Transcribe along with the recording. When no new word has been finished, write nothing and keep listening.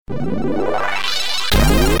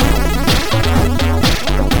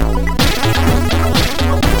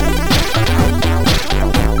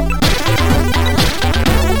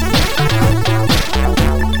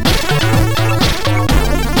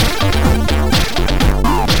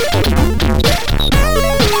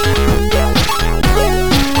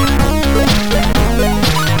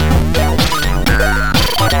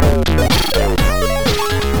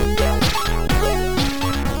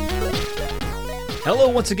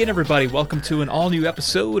Once again, everybody, welcome to an all-new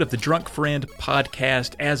episode of the Drunk Friend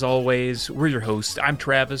Podcast. As always, we're your hosts. I'm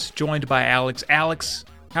Travis, joined by Alex. Alex,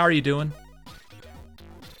 how are you doing?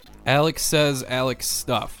 Alex says Alex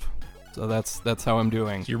stuff. So that's how I'm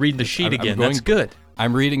doing. You're reading the sheet again. That's good.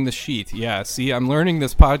 I'm reading the sheet. Yeah, see, I'm learning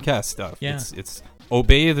this podcast stuff. Yeah. It's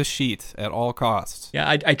obey the sheet at all costs. Yeah,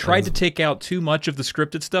 I tried to take out too much of the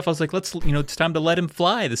scripted stuff. I was like, it's time to let him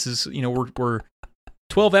fly. This is, we're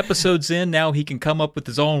 12 episodes in, now he can come up with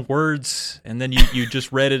his own words, and then you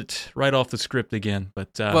just read it right off the script again. But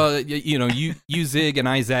well, you zig and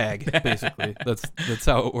I zag, basically. That's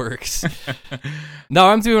how it works. No,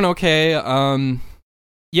 I'm doing okay.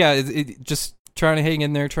 Just trying to hang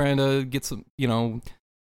in there, trying to get some,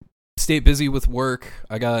 stay busy with work.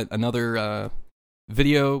 I got another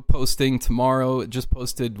video posting tomorrow. It just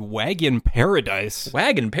posted Wagon Paradise.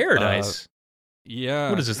 Wagon Paradise? Yeah.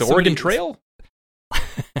 What is this, the Oregon Trail?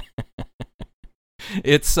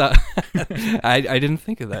 It's I didn't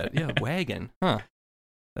think of that. Yeah, wagon. Huh.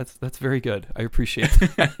 That's very good. I appreciate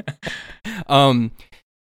that.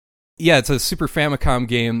 Yeah, it's a Super Famicom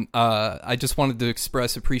game. I just wanted to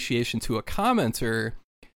express appreciation to a commenter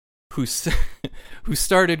who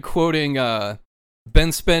started quoting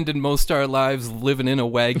Ben spending most our lives living in a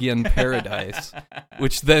wagon paradise,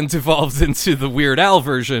 which then devolves into the Weird Al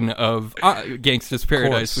version of Gangsta's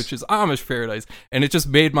Paradise, which is Amish Paradise, and it just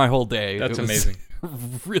made my whole day. That's amazing.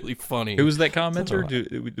 Really funny. Who was that commenter?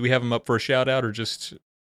 Do we have him up for a shout out, or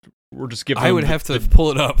we're just giving? I would have to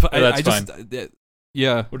pull it up. That's fine.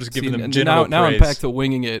 Yeah, we're just giving them general now praise. I'm back to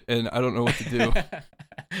winging it, and I don't know what to do.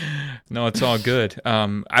 No, it's all good.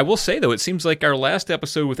 I will say, though, it seems like our last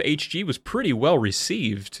episode with HG was pretty well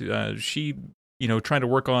received. She, trying to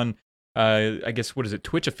work on, I guess, what is it,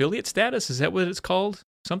 Twitch affiliate status? Is that what it's called?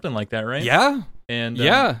 Something like that, right? Yeah. And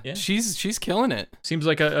yeah, she's killing it. Seems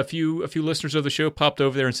like a few listeners of the show popped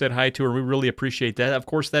over there and said hi to her. We really appreciate that. Of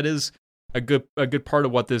course, that is a good part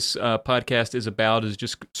of what this podcast is about, is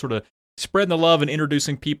just sort of spreading the love and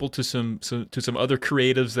introducing people to some other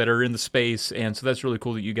creatives that are in the space. And so that's really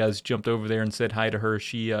cool that you guys jumped over there and said hi to her.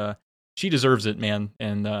 She deserves it, man.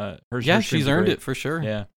 And she's earned it for sure.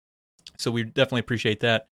 Yeah. So we definitely appreciate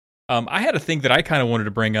that. I had a thing that I kind of wanted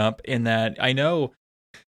to bring up, in that I know,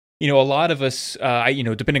 a lot of us,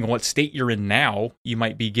 depending on what state you're in now, you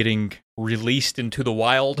might be getting released into the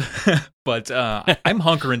wild, but I'm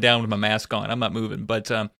hunkering down with my mask on. I'm not moving,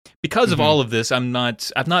 but because of all of this, I've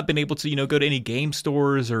not been able to, go to any game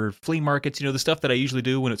stores or flea markets, the stuff that I usually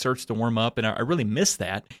do when it starts to warm up, and I really miss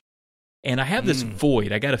that. And I have this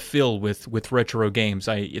void I got to fill with retro games.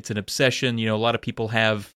 It's an obsession. A lot of people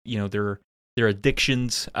have, their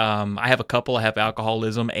addictions. I have a couple. I have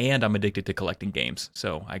alcoholism, and I'm addicted to collecting games.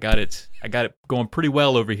 So I got it going pretty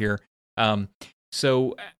well over here.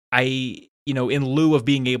 So I, in lieu of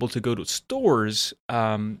being able to go to stores,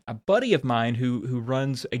 a buddy of mine who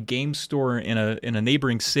runs a game store in a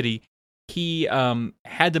neighboring city, he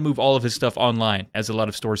had to move all of his stuff online, as a lot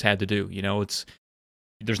of stores had to do.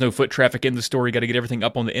 There's no foot traffic in the store. You got to get everything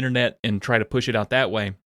up on the internet and try to push it out that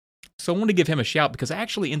way. So I want to give him a shout, because I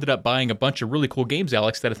actually ended up buying a bunch of really cool games,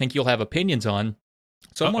 Alex, that I think you'll have opinions on.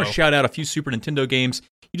 So I want to shout out a few Super Nintendo games.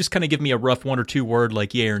 You just kind of give me a rough 1 or 2 word,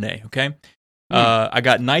 like yay or nay, okay? I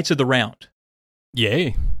got Knights of the Round.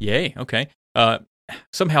 Yay. Yay, okay.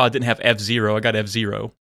 Somehow I didn't have F-Zero. I got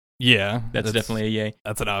F-Zero. Yeah. That's definitely a yay.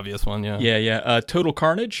 That's an obvious one, yeah. Yeah. Total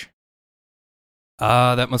Carnage.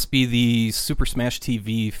 That must be the Super Smash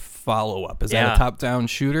TV follow-up. Is that a top-down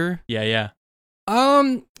shooter? Yeah.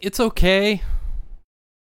 It's okay.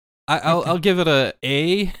 I'll give it a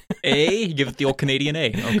A. A? Give it the old Canadian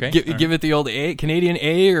A. Okay. Give it the old A, Canadian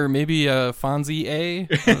A, or maybe a Fonzie A.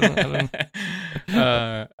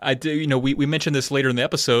 I do. We mentioned this later in the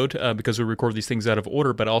episode because we record these things out of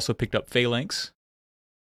order, but I also picked up Phalanx.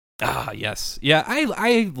 Ah, yes. Yeah,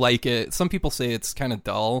 I like it. Some people say it's kind of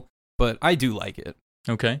dull, but I do like it.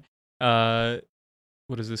 Okay.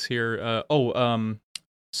 What is this here?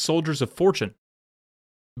 Soldiers of Fortune.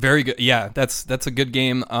 Very good. Yeah, that's a good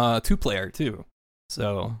game. 2-player too.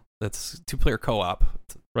 So that's 2-player co-op.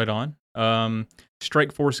 Right on.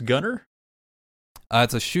 Strike Force Gunner.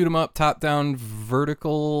 It's a shoot 'em up, top down,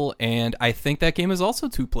 vertical, and I think that game is also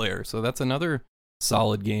 2-player. So that's another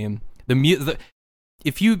solid game.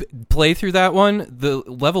 If you play through that one, the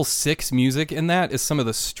level 6 music in that is some of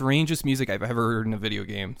the strangest music I've ever heard in a video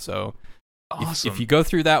game. So awesome. If you go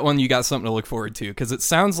through that one, you got something to look forward to, because it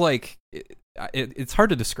sounds like it's hard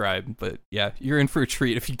to describe, but yeah, you're in for a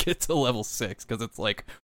treat if you get to level 6, because it's like,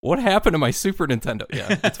 what happened to my Super Nintendo?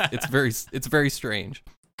 Yeah, it's very strange.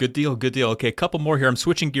 Good deal. Okay, a couple more here. I'm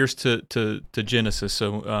switching gears to Genesis,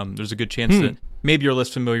 so there's a good chance that maybe you're less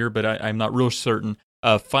familiar, but I'm not real certain.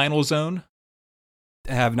 Final Zone.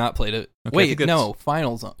 I have not played it. Okay, wait, no,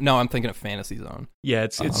 Final Zone. No, I'm thinking of Fantasy Zone. Yeah,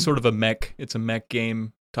 it's sort of a mech. It's a mech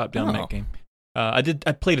game, top-down mech game. I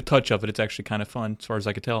played a touch of it. It's actually kind of fun, as far as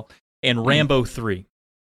I could tell. And Rambo 3.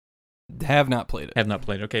 Have not played it. Have not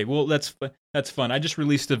played it. Okay, well, that's fun. I just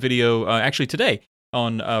released a video, actually today,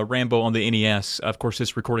 on Rambo on the NES. Of course,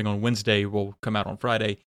 this recording on Wednesday will come out on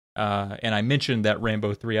Friday. And I mentioned that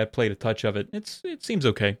Rambo 3. I played a touch of it. It seems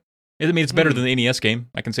okay. I mean, it's better than the NES game.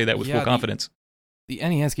 I can say that with full confidence. The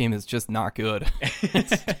NES game is just not good.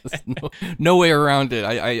 Just no way around it.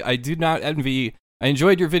 I do not envy. I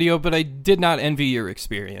enjoyed your video, but I did not envy your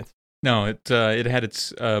experience. No, it had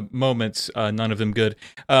its moments, none of them good.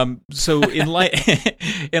 So in light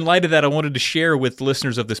of that, I wanted to share with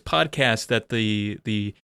listeners of this podcast that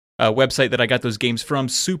the website that I got those games from,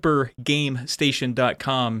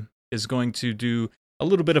 supergamestation.com, is going to do a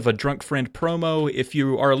little bit of a Drunk Friend promo. If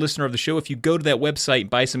you are a listener of the show, if you go to that website and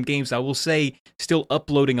buy some games, I will say still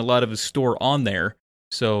uploading a lot of his store on there.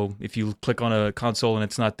 So if you click on a console and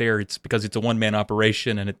it's not there, it's because it's a one-man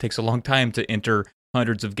operation and it takes a long time to enter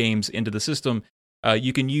hundreds of games into the system.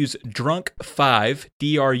 You can use Drunk5,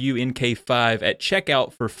 DRUNK5, at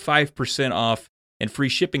checkout for 5% off and free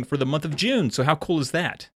shipping for the month of June. So how cool is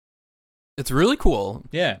that? It's really cool.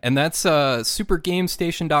 Yeah. And that's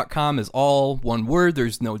supergamestation.com is all one word.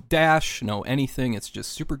 There's no dash, no anything. It's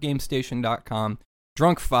just supergamestation.com.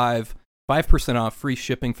 Drunk5, 5% off, free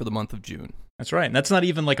shipping for the month of June. That's right. And that's not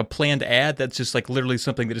even like a planned ad. That's just like literally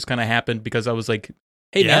something that just kind of happened because I was like,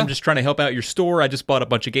 hey, man, I'm just trying to help out your store. I just bought a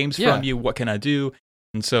bunch of games from you. What can I do?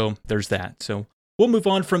 And so there's that. So we'll move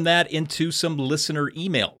on from that into some listener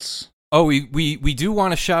emails. Oh, we do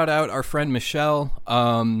want to shout out our friend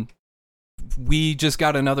Michelle. We just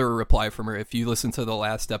got another reply from her. If you listen to the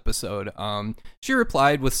last episode, she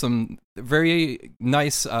replied with some very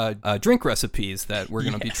nice drink recipes that we're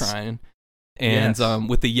going to be trying. And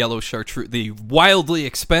with the yellow chartreuse, the wildly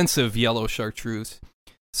expensive yellow chartreuse.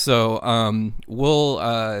 So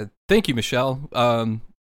we'll thank you, Michelle.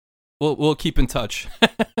 We'll keep in touch.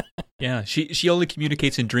 Yeah, she only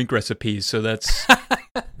communicates in drink recipes, so that's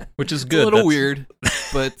which is good. It's a little weird,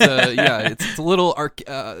 but yeah, it's a little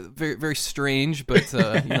very very strange. But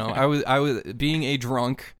I was being a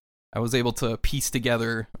drunk, I was able to piece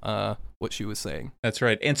together what she was saying. That's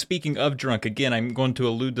right. And speaking of drunk, again, I'm going to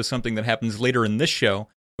allude to something that happens later in this show,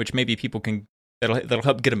 which maybe people can that'll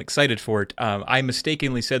help get them excited for it. I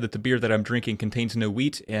mistakenly said that the beer that I'm drinking contains no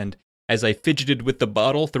wheat, and as I fidgeted with the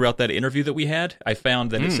bottle throughout that interview that we had, I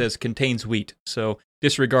found that it says contains wheat. So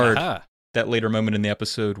disregard that later moment in the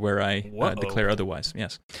episode where I declare otherwise.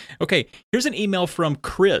 Yes. Okay, here's an email from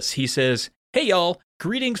Chris. He says, hey, y'all,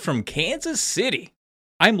 greetings from Kansas City.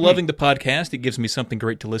 I'm loving the podcast. It gives me something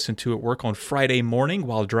great to listen to at work on Friday morning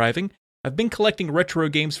while driving. I've been collecting retro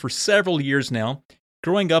games for several years now.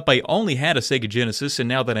 Growing up, I only had a Sega Genesis, and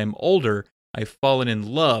now that I'm older, I've fallen in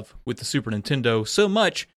love with the Super Nintendo so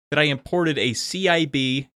much that I imported a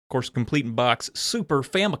CIB, of course, complete in box, Super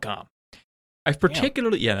Famicom. I've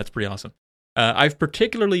particularly, that's pretty awesome. I've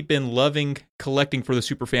particularly been loving collecting for the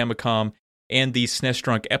Super Famicom, and these SNES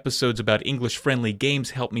Drunk episodes about English-friendly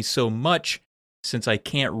games help me so much, since I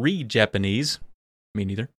can't read Japanese. Me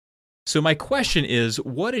neither. So my question is,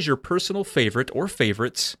 what is your personal favorite or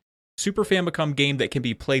favorites Super Famicom game that can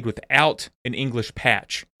be played without an English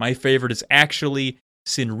patch? My favorite is actually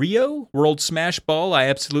Sanrio World Smash Ball. I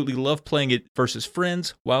absolutely love playing it versus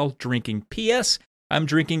friends while drinking. P.S. I'm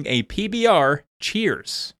drinking a PBR.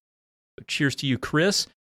 Cheers. Cheers to you, Chris.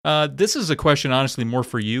 This is a question, honestly, more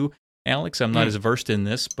for you, Alex. I'm not as versed in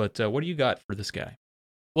this, but what do you got for this guy?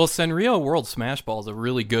 Well, Sanrio World Smash Ball is a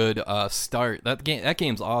really good start. That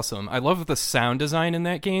game's awesome. I love the sound design in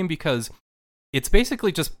that game because it's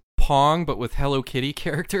basically just Pong, but with Hello Kitty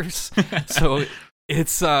characters. So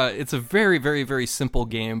it's a very, very, very simple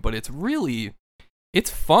game, but it's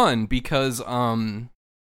fun because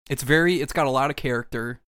it's got a lot of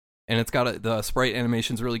character, and it's got the sprite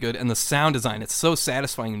animation's really good, and the sound design, it's so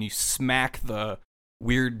satisfying when you smack the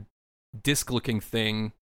weird disc-looking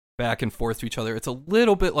thing back and forth to each other. It's a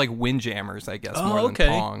little bit like Windjammers, I guess, more okay.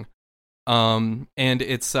 than Pong. And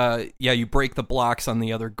it's you break the blocks on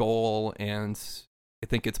the other goal, and I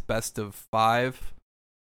think it's best of 5.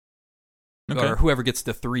 Okay. Or whoever gets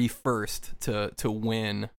to 3 first to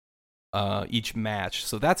win each match.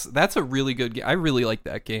 So that's a really good game. I really like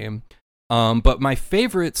that game. But my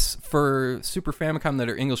favorites for Super Famicom that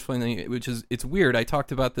are English friendly, which is, it's weird, I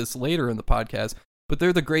talked about this later in the podcast, but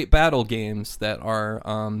they're the Great Battle games that are,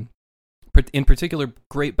 in particular,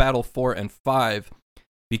 Great Battle 4 and 5,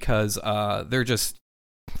 because they're just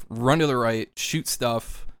run to the right, shoot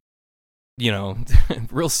stuff,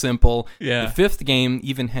 real simple. Yeah. The 5th game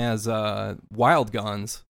even has Wild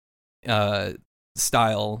Guns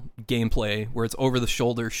style gameplay, where it's over the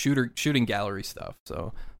shoulder shooting gallery stuff.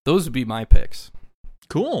 So those would be my picks.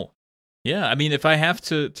 Cool. Yeah, I mean, if I have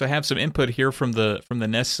to have some input here from the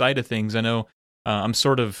NES side of things, I know I'm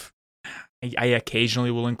sort of, I occasionally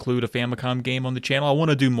will include a Famicom game on the channel. I want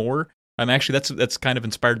to do more. Actually, that's kind of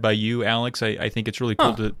inspired by you, Alex. I think it's really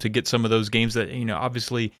cool to get some of those games that,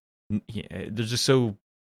 obviously, they're just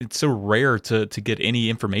it's so rare to get any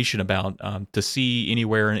information about, to see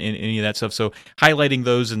anywhere in any of that stuff. So highlighting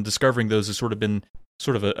those and discovering those has sort of been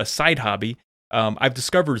sort of a side hobby. I've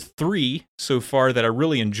discovered 3 so far that I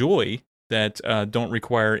really enjoy that don't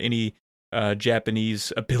require any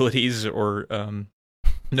Japanese abilities or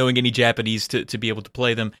knowing any Japanese to be able to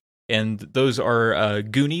play them. And those are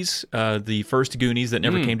Goonies, the first Goonies that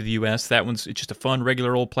never came to the U.S. That one's it's just a fun,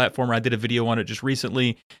 regular old platformer. I did a video on it just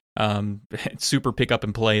recently. It's super pick up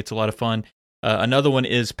and play. It's a lot of fun. Another one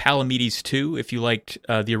is Palamedes 2. If you liked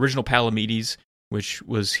the original Palamedes, which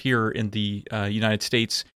was here in the United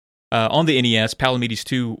States, on the NES, Palamedes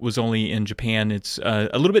 2 was only in Japan. It's a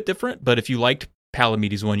little bit different, but if you liked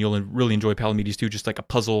Palamedes 1, you'll really enjoy Palamedes 2, just a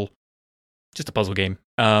puzzle game.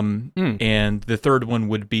 And the third one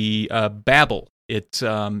would be Babel. It's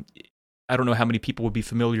I don't know how many people would be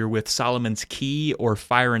familiar with Solomon's Key or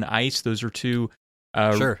Fire and Ice. Those are 2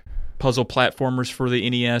 puzzle platformers for the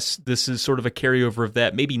NES. This is sort of a carryover of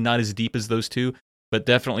that. Maybe not as deep as those 2, but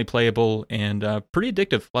definitely playable and pretty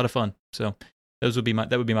addictive. A lot of fun. So that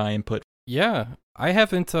would be my input. Yeah, I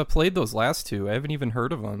haven't played those last 2. I haven't even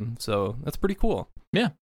heard of them, so that's pretty cool. Yeah.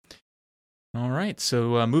 All right,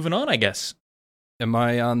 so moving on, I guess. Am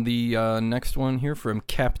I on the next one here from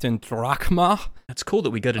Captain Drachma? That's cool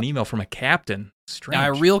that we got an email from a captain.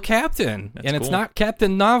 Strange. A real captain, That's and it's cool. not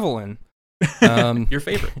Captain Novelin. Your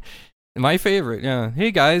favorite. My favorite, yeah.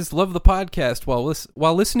 Hey guys, love the podcast.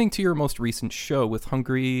 While listening to your most recent show with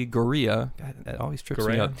Hungry Gorilla, God, that always trips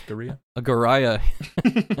me up. Gorilla.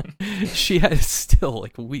 She had still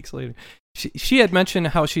weeks later. She had mentioned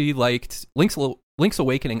how she liked Link's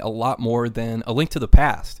Awakening a lot more than A Link to the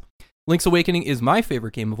Past. Link's Awakening is my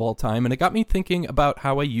favorite game of all time, and it got me thinking about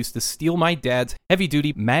how I used to steal my dad's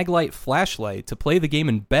heavy-duty Maglite flashlight to play the game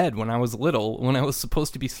in bed when I was little, when I was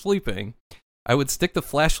supposed to be sleeping. I would stick the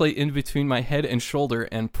flashlight in between my head and shoulder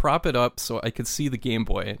and prop it up so I could see the Game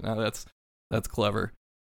Boy. Now that's clever.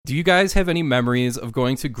 Do you guys have any memories of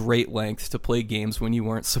going to great lengths to play games when you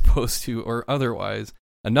weren't supposed to or otherwise?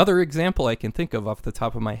 Another example I can think of off the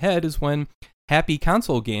top of my head is when Happy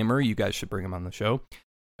Console Gamer, you guys should bring him on the show,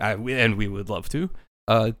 and we would love to,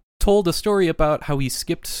 told a story about how he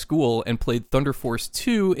skipped school and played Thunder Force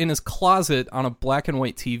 2 in his closet on a black and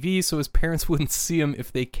white TV so his parents wouldn't see him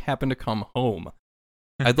if they happened to come home.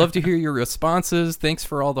 I'd love to hear your responses. Thanks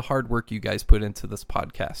for all the hard work you guys put into this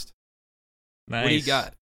podcast. Nice. What do you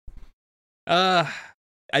got?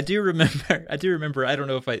 I do remember, I don't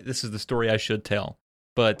know if this is the story I should tell,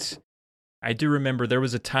 but I do remember there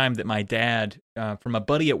was a time that my dad, from a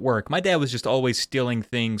buddy at work, my dad was just always stealing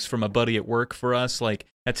things from a buddy at work for us.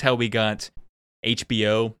 That's how we got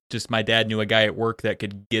HBO. Just my dad knew a guy at work that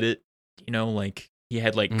could get it. He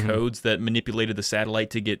had codes that manipulated the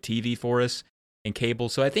satellite to get TV for us and cable.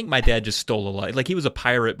 So I think my dad just stole a lot. He was a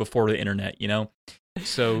pirate before the internet,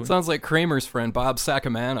 So sounds like Kramer's friend Bob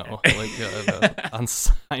Sacamano, on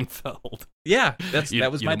Seinfeld. Yeah,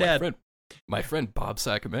 that was my dad. My friend Bob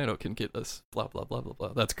Sacamano can get us blah blah blah blah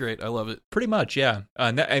blah. That's great. I love it. Pretty much, yeah.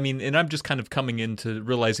 And I'm just kind of coming into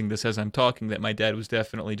realizing this as I'm talking that my dad was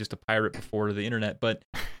definitely just a pirate before the internet. But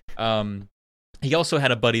he also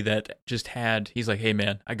had a buddy that just had. He's like, hey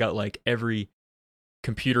man, I got every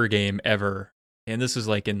computer game ever, and this is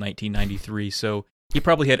in 1993. So he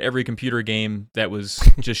probably had every computer game that was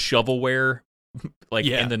just shovelware,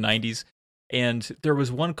 in the 90s. And there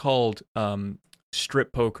was one called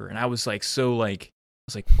Strip Poker, and I was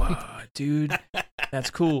wow, dude, that's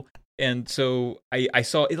cool. And so I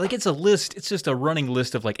saw it, it's a list. It's just a running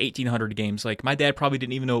list of 1,800 games. My dad probably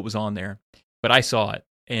didn't even know it was on there, but I saw it,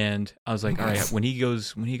 and I was like, all right, when he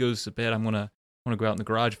goes to bed, I'm gonna go out in the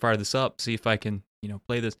garage, fire this up, see if I can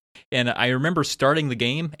play this. And I remember starting the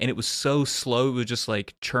game, and it was so slow, it would just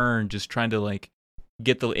like churn, just trying to like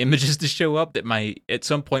get the images to show up. That at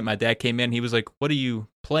some point my dad came in, he was like, "What are you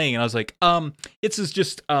playing?" And I was like, it's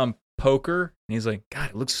just poker." And he's like,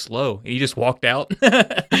 "God, it looks slow." And he just walked out.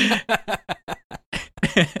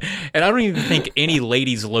 And I don't even think any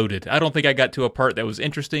ladies loaded. I don't think I got to a part that was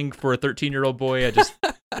interesting for a 13-year-old boy. I just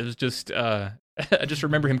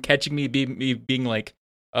remember him catching me, being like,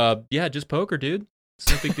 "Yeah, just poker, dude.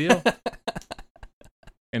 It's no big deal."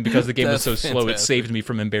 And because the game was so slow, it saved me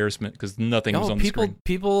from embarrassment because nothing was on the screen.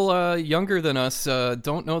 People younger than us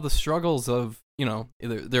don't know the struggles of,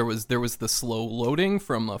 there was the slow loading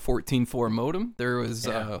from a 14.4 modem. There was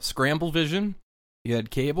scramble vision. You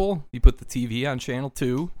had cable. You put the TV on channel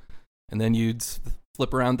 2, and then you'd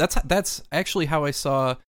flip around. That's actually how I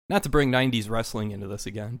saw. Not to bring 90s wrestling into this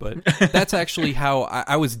again, but that's actually how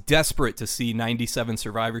I was desperate to see 97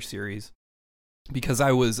 Survivor Series, because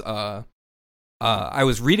I was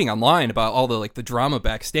reading online about all the drama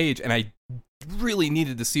backstage, and I really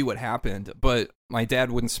needed to see what happened. But my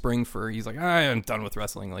dad wouldn't spring for. He's like, "I'm done with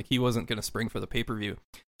wrestling." Like, he wasn't going to spring for the pay-per-view.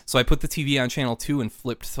 So I put the TV on channel 2 and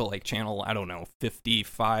flipped to channel, I don't know,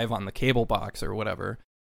 55 on the cable box or whatever.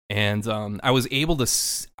 And I was able to.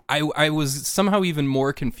 I was somehow even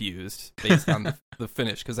more confused based on the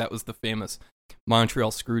finish, because that was the famous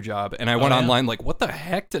Montreal Screwjob. And I went online like, what the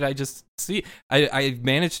heck did I just see? I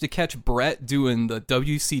managed to catch Brett doing the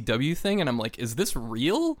WCW thing, and I'm like, is this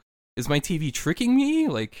real? Is my TV tricking me?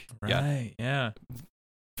 Yeah.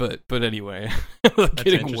 But anyway,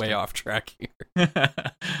 getting way off track here.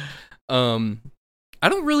 I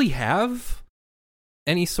don't really have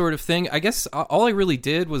any sort of thing. I guess all I really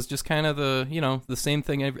did was just kind of the same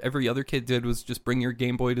thing every other kid did, was just bring your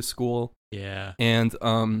Game Boy to school. Yeah. And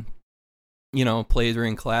play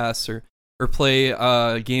during class, or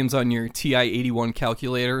play games on your TI-81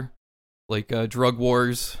 calculator, like Drug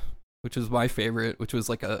Wars, which was my favorite, which was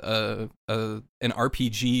like an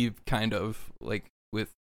RPG kind of, like, with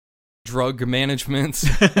drug management,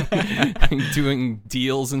 doing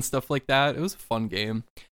deals and stuff like that. It was a fun game.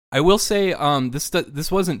 I will say,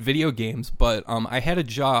 this wasn't video games, but I had a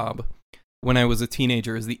job when I was a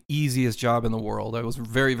teenager. It was the easiest job in the world. I was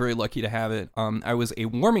very, very lucky to have it. I was a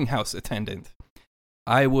warming house attendant.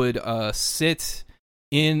 I would sit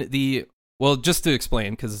in the... Well, just to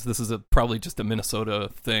explain, because this is probably just a Minnesota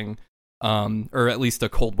thing, or at least a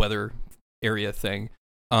cold weather area thing.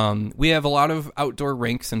 We have a lot of outdoor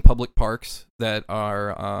rinks and public parks that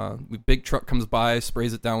are... big truck comes by,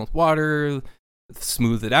 sprays it down with water,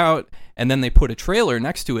 smooth it out, and then they put a trailer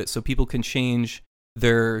next to it so people can change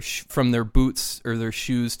from their boots or their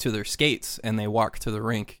shoes to their skates, and they walk to the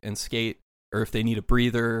rink and skate, or if they need a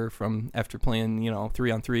breather from after playing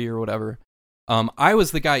 3-on-3 or whatever. I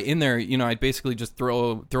was the guy in there. I'd basically just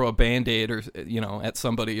throw a Band-Aid or at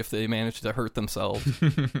somebody if they managed to hurt themselves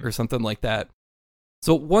or something like that.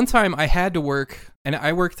 So one time I had to work, and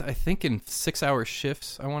I worked, I think, in 6-hour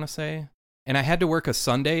shifts, I want to say. And I had to work a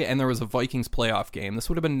Sunday, and there was a Vikings playoff game. This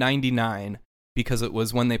would have been 99, because it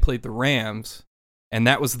was when they played the Rams, and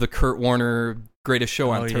that was the Kurt Warner Greatest Show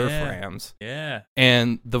on Turf Rams. Yeah.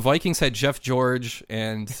 And the Vikings had Jeff George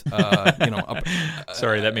and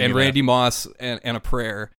sorry, that made and Randy Moss and a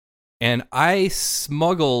prayer. And I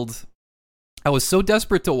was so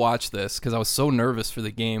desperate to watch this because I was so nervous for the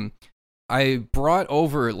game. I brought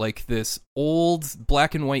over this old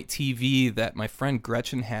black and white TV that my friend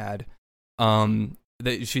Gretchen had.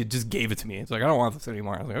 That she just gave it to me. It's like, I don't want this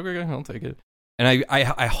anymore. I was like, okay, I'll take it. And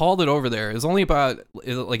I hauled it over there. It was only about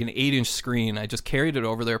like an 8-inch screen. I just carried it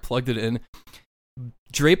over there, plugged it in,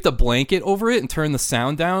 draped a blanket over it, and turned the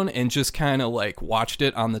sound down, and just kind of watched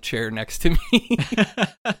it on the chair next to me.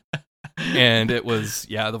 And it was,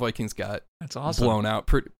 the Vikings got that's awesome. Blown out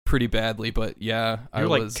pretty badly. But yeah, I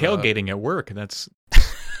was tailgating at work, and that's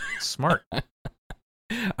smart.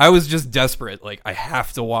 I was just desperate. I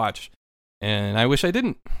have to watch. And I wish I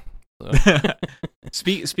didn't. So.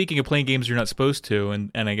 Speaking of playing games you're not supposed to, and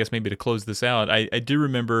I guess maybe to close this out, I do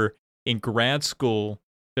remember in grad school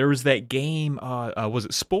there was that game. Was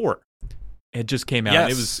it Spore? It just came out.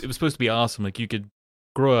 Yes. It was supposed to be awesome. You could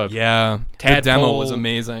grow a the demo was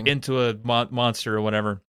amazing into a monster or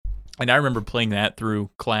whatever. And I remember playing that through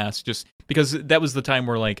class just because that was the time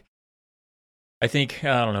where I think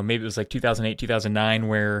I don't know, maybe it was 2008, 2009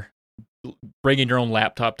 where bringing your own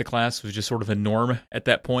laptop to class was just sort of a norm at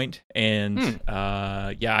that point. And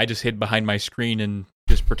I just hid behind my screen and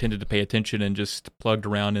just pretended to pay attention and just plugged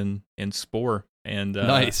around in Spore. And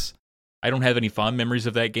nice. I don't have any fond memories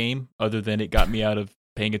of that game other than it got me out of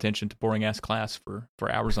paying attention to boring ass class for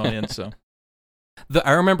hours on end. So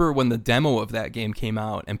I remember when the demo of that game came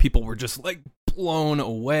out and people were just like blown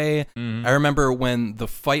away. Mhm. I remember when the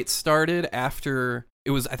fight started after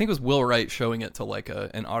I think it was Will Wright showing it to like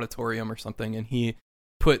an auditorium or something, and he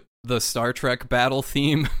put the Star Trek battle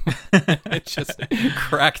theme. It just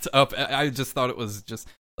cracked up. I just thought it was just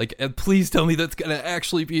like, please tell me that's gonna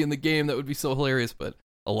actually be in the game. That would be so hilarious. But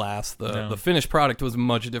alas, the finished product was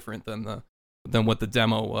much different than what the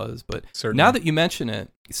demo was. But Certainly. now that you mention it,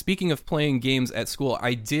 speaking of playing games at school,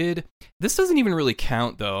 this doesn't even really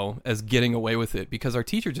count though as getting away with it, because our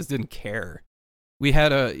teacher just didn't care. We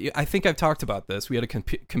had I think I've talked about this. We had a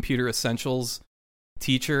computer essentials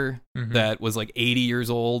teacher that was like 80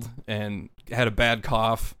 years old and had a bad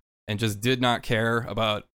cough and just did not care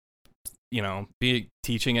about,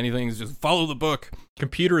 teaching anything. Just follow the book.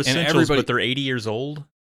 Computer essentials, but they're 80 years old?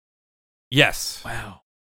 Yes. Wow.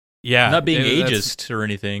 Yeah. Not being ageist or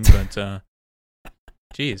anything, but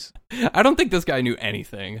jeez. I don't think this guy knew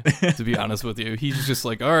anything, to be honest with you. He's just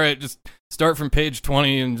like, all right, just start from page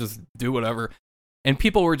 20 and just do whatever. And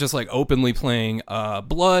people were just like openly playing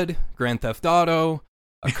Blood, Grand Theft Auto,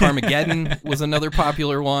 Carmageddon was another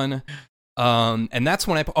popular one. And that's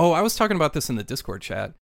when I was talking about this in the Discord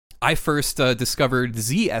chat. I first discovered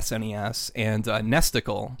ZSNES and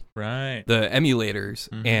Nesticle, right? The emulators,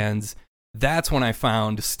 and that's when I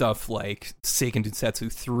found stuff like Seiken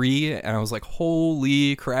Densetsu 3, and I was like,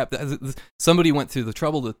 holy crap, somebody went through the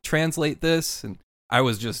trouble to translate this, and I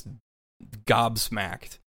was just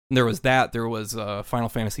gobsmacked. And there was that, there was Final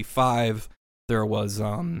Fantasy V, there was,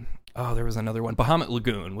 there was another one, Bahamut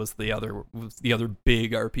Lagoon was the other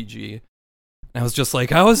big RPG. And I was just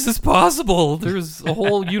like, how is this possible? There's a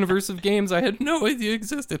whole universe of games I had no idea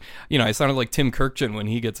existed. I sounded like Tim Kirkchin when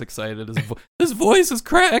he gets excited. His voice is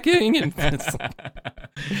cracking, and I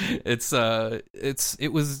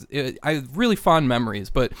have really fond memories.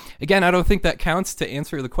 But again, I don't think that counts to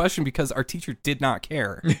answer the question, because our teacher did not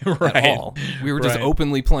care right. at all. We were just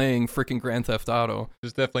openly playing freaking Grand Theft Auto.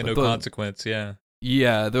 There's definitely no consequence. Yeah.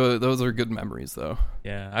 Yeah, those are good memories, though.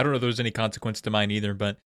 Yeah, I don't know if there's any consequence to mine either,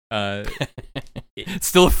 but it's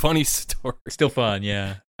still a funny story. Still fun,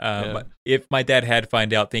 yeah. But if my dad had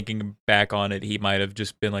found out, thinking back on it, he might have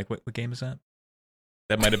just been like, what game is that?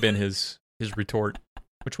 That might have been his retort.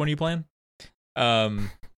 Which one are you playing? And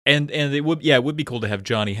it would be cool to have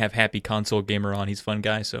Johnny, have Happy Console Gamer on. He's a fun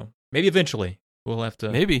guy, so maybe eventually we'll have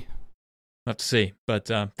to see.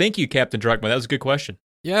 But thank you, Captain Druckmann. That was a good question.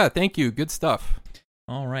 Yeah, thank you. Good stuff.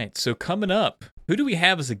 All right, so coming up, who do we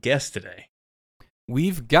have as a guest today?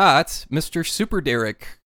 We've got Mr. Super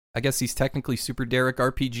Derek. I guess he's technically Super Derek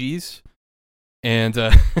RPGs. And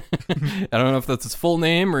I don't know if that's his full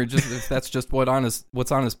name or just if that's just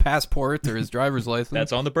what's on his passport or his driver's license.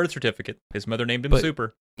 That's on the birth certificate. His mother named him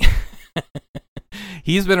Super.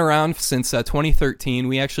 He's been around since 2013.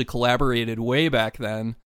 We actually collaborated way back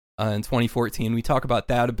then in 2014. We talk about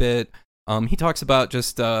that a bit. He talks about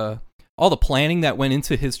just all the planning that went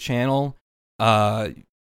into his channel,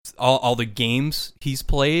 all the games he's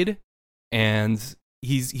played, and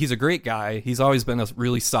he's a great guy. He's always been a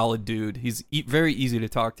really solid dude. He's very easy to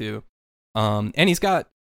talk to, and he's got,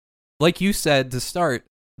 like you said to start,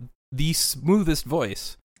 the smoothest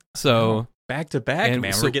voice. So back to back,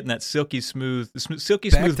 man, we're getting that silky smooth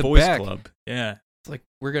voice club. Yeah, it's like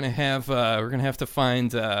we're gonna have to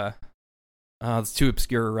find. It's too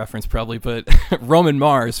obscure a reference probably, but Roman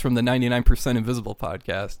Mars from the 99% Invisible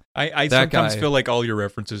podcast. I sometimes feel like all your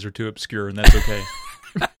references are too obscure, and that's okay.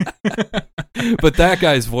 But that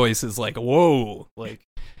guy's voice is like, whoa, like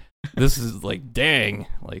this is like, dang,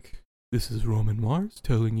 like this is Roman Mars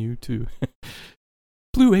telling you to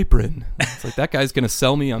Blue Apron. It's like that guy's gonna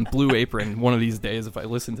sell me on Blue Apron one of these days if I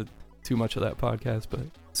listen to too much of that podcast. But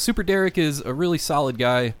Super Derek is a really solid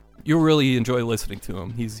guy. You'll really enjoy listening to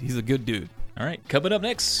him. He's a good dude. All right, coming up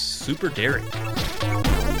next, Super Derek.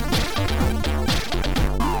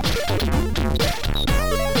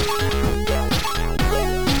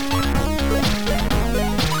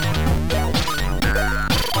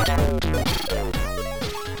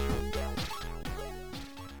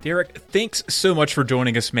 Derek, thanks so much for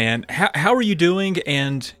joining us, man. How are you doing?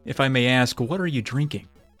 And if I may ask, what are you drinking?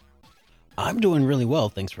 I'm doing really well,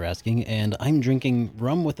 thanks for asking. And I'm drinking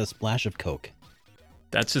rum with a splash of Coke.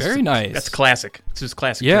 That's just, very nice. That's classic. It's just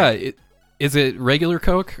classic. Yeah. Is it regular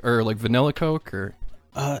Coke or like vanilla Coke or?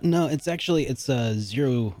 No, it's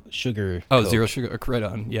zero sugar. Oh, Coke. Zero sugar. Right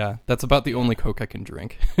on. Yeah, that's about the only Coke I can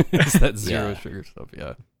drink. Is that zero sugar stuff?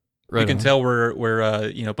 Yeah. Right. You can tell we're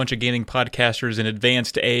a bunch of gaming podcasters in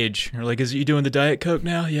advanced age. You're like, you doing the Diet Coke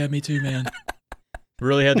now? Yeah, me too, man.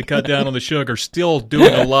 Really had to cut down on the sugar. Still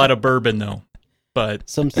doing a lot of bourbon though. But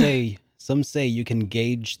Some say you can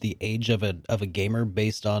gauge the age of a gamer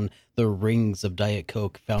based on the rings of Diet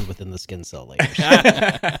Coke found within the skin cell layers.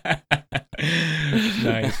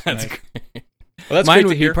 Nice. That's nice. great. Well, that's Mine great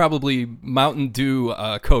would to hear. be probably Mountain Dew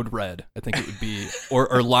Code Red. I think it would be, or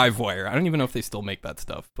Livewire. I don't even know if they still make that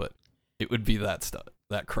stuff, but it would be that stuff,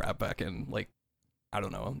 that crap back in like, I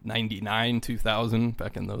don't know, 99, 2000,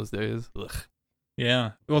 back in those days. Ugh.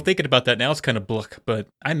 Yeah. Well, thinking about that now, it's kind of bluck, but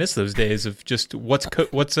I miss those days of just what's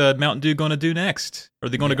Mountain Dew going to do next? Are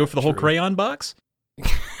they going to go for the whole true. crayon box?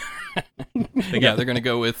 Yeah, they're gonna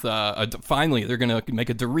go with finally they're gonna make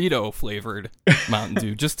a Dorito flavored Mountain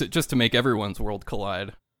Dew just to make everyone's world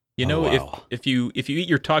collide. You know, wow. if you eat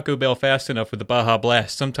your Taco Bell fast enough with the Baja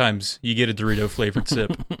Blast, sometimes you get a Dorito flavored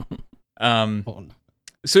sip.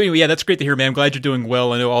 So anyway, yeah, that's great to hear, man. I'm glad you're doing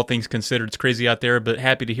well. I know all things considered, it's crazy out there, but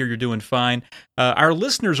happy to hear you're doing fine. Our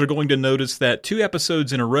listeners are going to notice that 2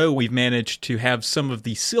 episodes in a row, we've managed to have some of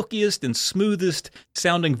the silkiest and smoothest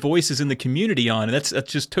sounding voices in the community on, and that's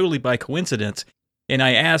just totally by coincidence. And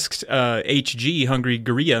I asked HG, Hungry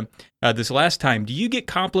Gorilla, this last time, do you get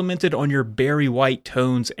complimented on your Barry White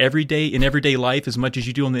tones every day in everyday life as much as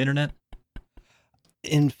you do on the internet?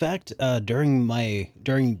 In fact, during my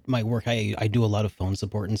work, I do a lot of phone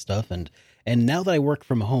support and stuff, and now that I work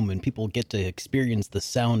from home and people get to experience the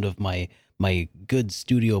sound of my good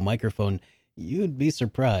studio microphone, you'd be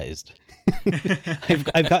surprised.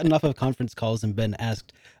 I've gotten off of conference calls and been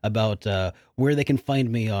asked about where they can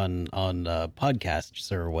find me on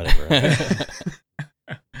podcasts or whatever.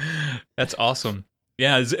 That's awesome.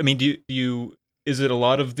 Yeah, is it a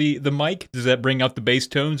lot of the mic? Does that bring out the bass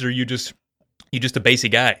tones, or you just a bassy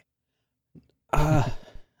guy?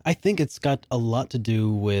 I think it's got a lot to do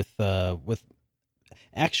with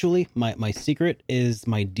actually my secret is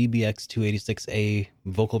my DBX 286A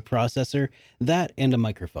vocal processor, that and a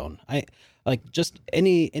microphone. I like just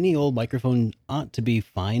any old microphone ought to be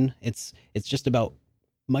fine. It's just about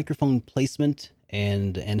microphone placement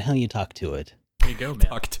and how you talk to it. There you go, man.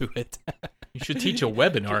 Talk to it. You should teach a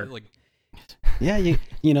webinar. Like, Yeah, you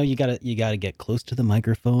gotta get close to the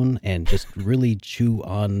microphone and just really chew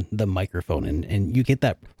on the microphone, and you get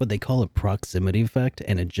that what they call a proximity effect,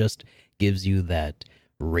 and it just gives you that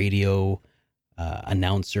radio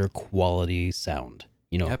announcer quality sound.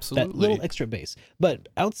 Absolutely. That little extra bass. But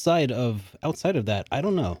outside of that, I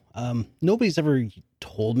don't know. Nobody's ever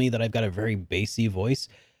told me that I've got a very bassy voice.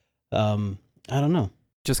 I don't know.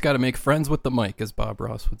 just got to make friends with the mic, as Bob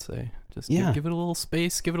Ross would say. Just give it a little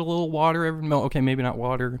space, give it a little water. Okay, maybe not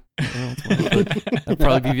water. That'd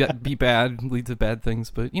probably be bad, lead to bad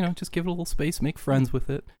things. But, just give it a little space, make friends with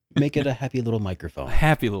it. Make it a happy little microphone. A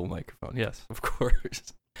happy little microphone, yes, of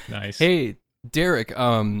course. Nice. Hey, Derek,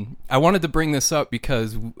 I wanted to bring this up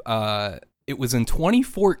because it was in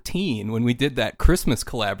 2014 when we did that Christmas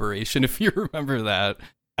collaboration, if you remember that.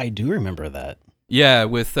 I do remember that. Yeah,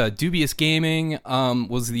 with Dubious Gaming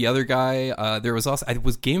was the other guy. There was also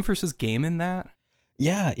was Game vs. Game in that.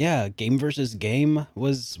 Yeah. Game vs. Game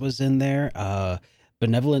was in there.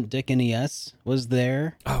 Benevolent Dick NES was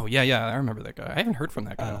there. Oh yeah, I remember that guy. I haven't heard from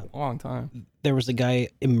that guy in a long time. There was a guy,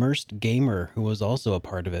 Immersed Gamer, who was also a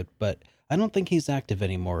part of it, but I don't think he's active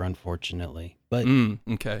anymore, unfortunately. But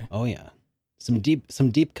okay. Oh yeah, some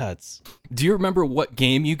deep cuts. Do you remember what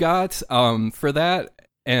game you got for that?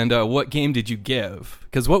 And what game did you give?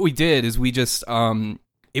 Because what we did is we just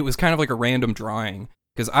it was kind of like a random drawing.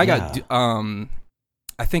 Because I got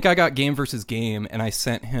I think I got Game versus Game, and I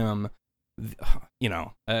sent him.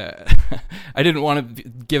 I didn't want to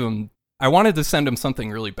give him. I wanted to send him something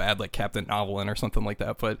really bad like Captain Novelin or something like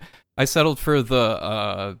that, but I settled for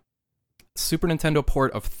the Super Nintendo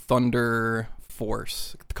port of Thunder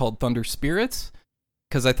Force called Thunder Spirits.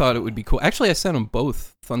 Because I thought it would be cool. Actually, I sent him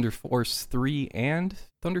both Thunder Force 3 and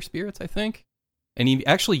Thunder Spirits, I think. And he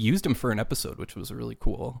actually used them for an episode, which was really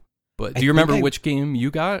cool. But do you remember which game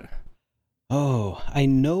you got? Oh, I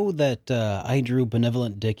know that I drew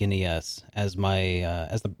Benevolent Dick NES as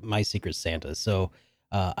my Secret Santa. So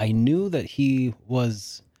I knew that he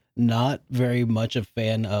was not very much a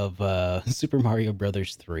fan of Super Mario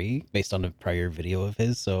Brothers 3, based on a prior video of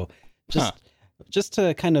his. So just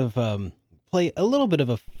to kind of play a little bit of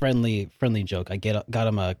a friendly joke, I got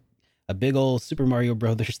him a big old Super Mario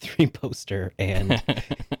Brothers 3 poster and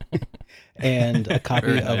and a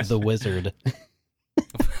copy of The Wizard.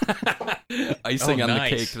 Icing on the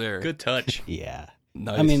cake there. Good touch. Yeah.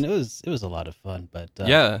 Nice. I mean, it was a lot of fun, but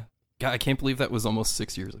yeah. God, I can't believe that was almost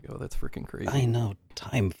 6 years ago. That's freaking crazy. I know.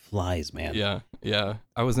 Time flies, man. Yeah.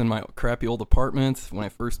 I was in my crappy old apartment when I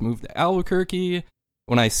first moved to Albuquerque.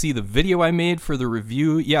 when I see the video I made for the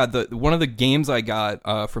review, yeah, one of the games I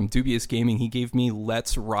got from Dubious Gaming, he gave me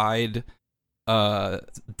Let's Ride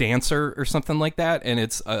Dancer or something like that, and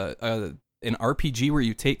it's an RPG where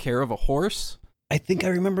you take care of a horse. I think I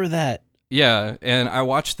remember that. Yeah, and I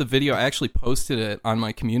watched the video. I actually posted it on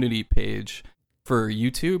my community page for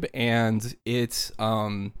YouTube, and it's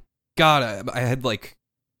God, I had like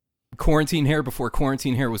quarantine hair before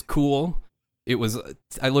quarantine hair was cool.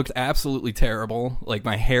 I looked absolutely terrible. Like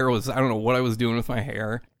my hair was, I don't know what I was doing with my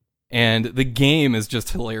hair. And the game is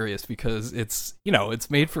just hilarious because it's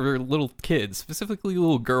made for little kids, specifically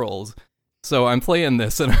little girls. So I'm playing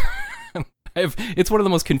this and it's one of the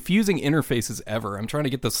most confusing interfaces ever. I'm trying to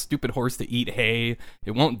get the stupid horse to eat hay.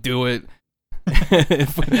 It won't do it.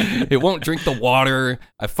 It won't drink the water.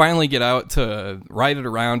 I finally get out to ride it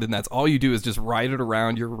around, and that's all you do is just ride it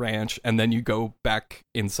around your ranch, and then you go back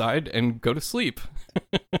inside and go to sleep.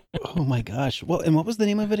 Oh my gosh. Well, and what was the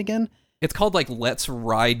name of it again? It's called like Let's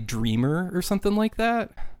Ride Dreamer or something like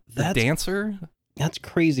that. The Dancer. That's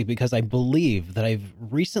crazy because I believe that I've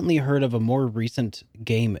recently heard of a more recent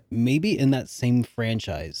game, maybe in that same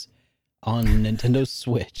franchise, on Nintendo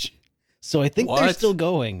Switch. So I think they're still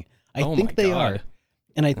going. I think they are.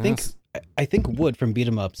 And I think Wood from Beat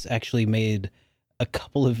 'em Ups actually made a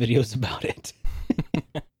couple of videos about it.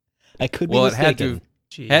 I could be mistaken.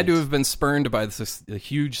 It had to have been spurned by the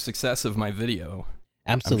huge success of my video.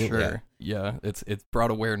 Absolutely. I'm sure. Yeah, it's brought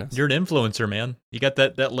awareness. You're an influencer, man. You got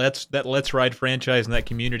that Let's Ride franchise, and that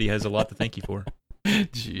community has a lot to thank you for.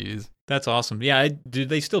 Jeez. That's awesome. Yeah, do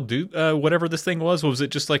they still do whatever this thing was? Was it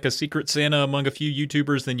just like a secret Santa among a few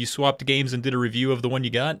YouTubers, then you swapped games and did a review of the one you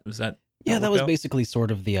got? Was that? Yeah, that was basically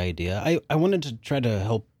sort of the idea. I wanted to try to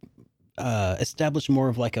help establish more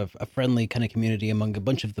of like a friendly kind of community among a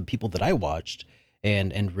bunch of the people that I watched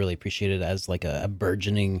and really appreciated as like a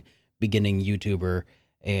burgeoning beginning YouTuber.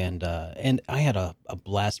 And I had a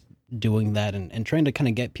blast doing that and trying to kind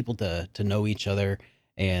of get people to know each other.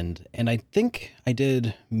 And I think I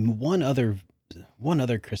did one other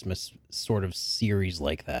Christmas sort of series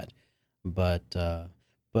like that, but that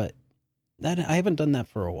I haven't done that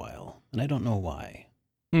for a while, and I don't know why.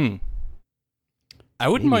 I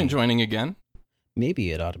wouldn't mind joining again.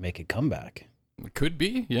 Maybe it ought to make a comeback. It could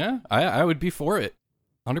be, yeah. I would be for it,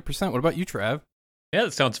 100%. What about you, Trav? Yeah,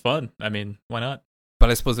 that sounds fun. I mean, why not?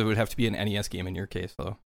 But I suppose it would have to be an NES game in your case,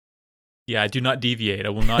 though. Yeah, I do not deviate. I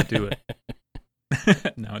will not do it.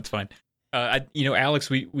 No, it's fine. Alex,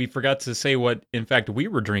 we forgot to say what, in fact, we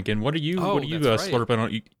were drinking. What are you slurping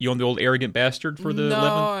on? You on the old arrogant bastard for the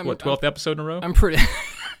 12th episode in a row? I'm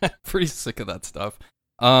pretty sick of that stuff.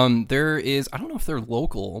 There is, I don't know if they're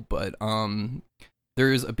local, but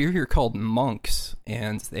there's a beer here called Monks,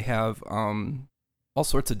 and they have all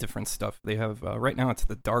sorts of different stuff. They have right now it's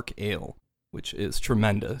the Dark Ale, which is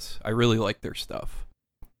tremendous. I really like their stuff.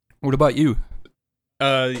 What about you?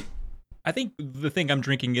 I think the thing I'm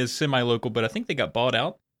drinking is semi-local, but I think they got bought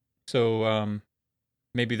out. So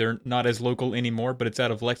maybe they're not as local anymore, but it's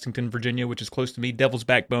out of Lexington, Virginia, which is close to me. Devil's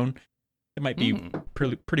Backbone. It might be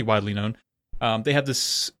pretty widely known. They have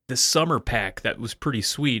this summer pack that was pretty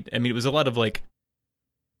sweet. I mean, it was a lot of like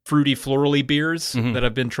fruity, florally beers that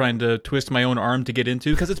I've been trying to twist my own arm to get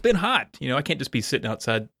into because it's been hot. I can't just be sitting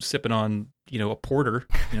outside sipping on, a porter,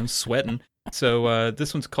 sweating. So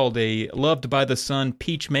this one's called a Loved by the Sun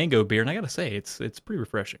Peach Mango beer, and I gotta say, it's pretty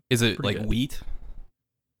refreshing. Is it pretty like good. Wheat?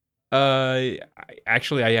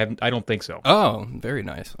 Actually, I don't think so. Oh, very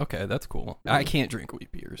nice. Okay, that's cool. I can't drink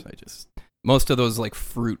wheat beers. Most of those like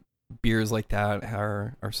fruit beers like that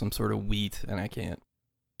are some sort of wheat, and I can't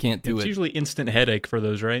do it. It's usually instant headache for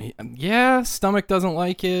those, right? Yeah, stomach doesn't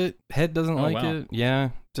like it, head doesn't like wow. it. Yeah,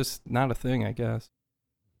 just not a thing, I guess.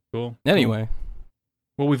 Cool. Anyway.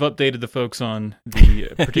 Well, we've updated the folks on the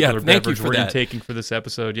particular beverage we're taking for this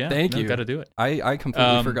episode. Yeah, thank you. Got to do it. I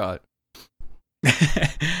completely forgot.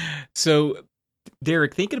 So,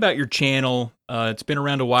 Derek, thinking about your channel, it's been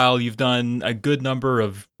around a while. You've done a good number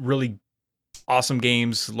of really awesome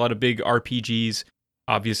games, a lot of big RPGs,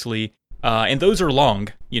 obviously, and those are long.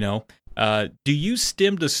 Do you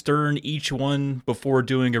stem to stern each one before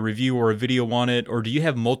doing a review or a video on it, or do you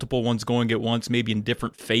have multiple ones going at once, maybe in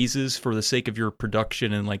different phases for the sake of your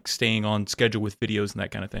production and like staying on schedule with videos and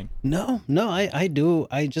that kind of thing? No, I do.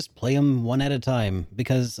 I just play them one at a time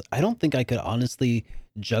because I don't think I could honestly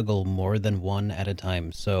juggle more than one at a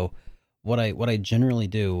time. So what I generally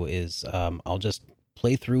do is I'll just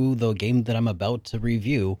play through the game that I'm about to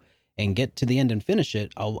review and get to the end and finish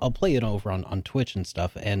it. I'll play it over on Twitch and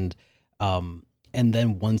stuff, and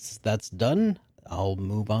then once that's done, I'll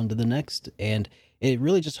move on to the next. And it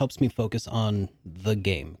really just helps me focus on the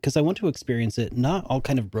game because I want to experience it not all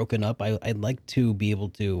kind of broken up. I'd like to be able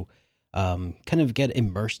to kind of get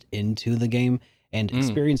immersed into the game and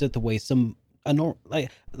experience it the way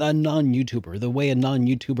like a non-YouTuber, the way a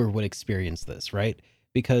non-YouTuber would experience this, right?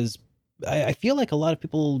 Because I feel like a lot of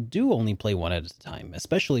people do only play one at a time,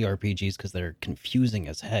 especially RPGs, because they're confusing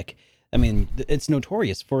as heck. I mean, it's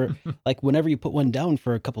notorious for like whenever you put one down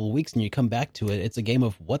for a couple of weeks and you come back to it, it's a game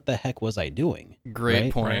of what the heck was I doing? Great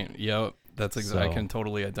right? point. Right. Yep, that's exactly. I can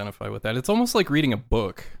totally identify with that. It's almost like reading a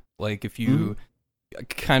book. Like if you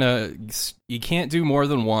you can't do more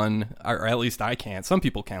than one, or at least I can't. Some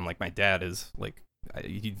people can. Like my dad is like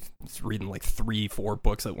he's reading like 3-4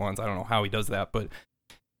 books at once. I don't know how he does that, but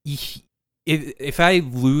if I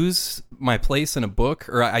lose my place in a book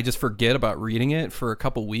or I just forget about reading it for a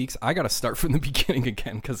couple weeks, I got to start from the beginning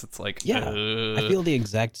again because it's like, I feel the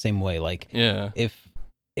exact same way. Like, yeah,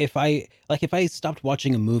 if I stopped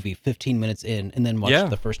watching a movie 15 minutes in and then watched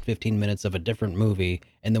the first 15 minutes of a different movie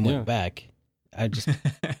and then went back, I just,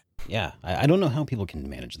 I don't know how people can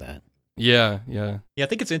manage that. Yeah, I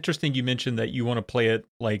think it's interesting you mentioned that you want to play it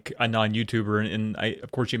like a non-YouTuber, and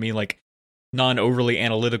of course you mean like non-overly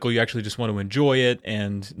analytical. You actually just want to enjoy it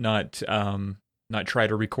and not try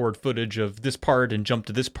to record footage of this part and jump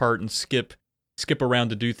to this part and skip around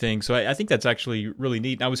to do things. So I think that's actually really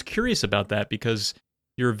neat. And I was curious about that because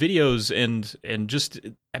your videos and just,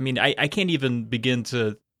 I mean, I can't even begin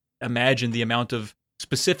to imagine the amount of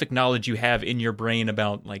specific knowledge you have in your brain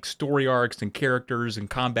about like story arcs and characters and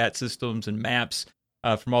combat systems and maps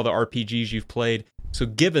from all the RPGs you've played. So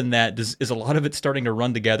given that, is a lot of it starting to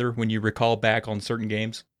run together when you recall back on certain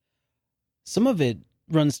games? Some of it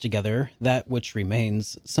runs together, that which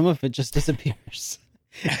remains. Some of it just disappears,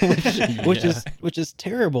 which is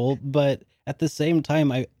terrible. But at the same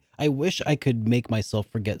time, I wish I could make myself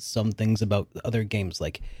forget some things about other games,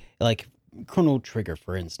 like Chrono Trigger,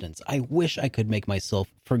 for instance. I wish I could make myself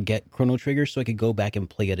forget Chrono Trigger so I could go back and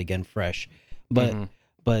play it again fresh. But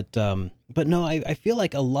no, I feel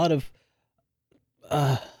like a lot of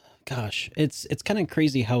it's kind of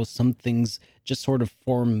crazy how some things just sort of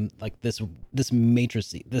form like this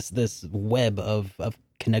matrix, this web of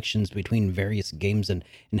connections between various games and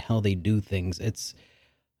how they do things. It's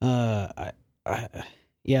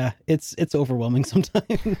it's overwhelming sometimes.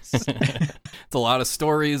 It's a lot of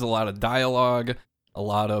stories, a lot of dialogue, a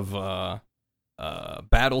lot of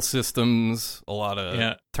battle systems, a lot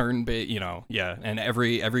of turn-based, and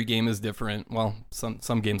every game is different. Well,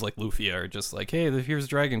 some games like Lufia are just like, hey, here's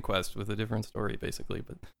Dragon Quest with a different story, basically,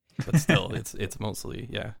 but still, it's mostly,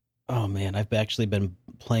 Oh man, I've actually been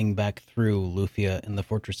playing back through Lufia and the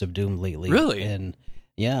Fortress of Doom lately. Really? And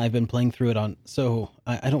yeah, I've been playing through it on, so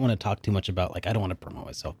I don't want to talk too much about, like, I don't want to promote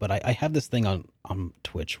myself, but I have this thing on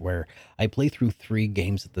Twitch where I play through 3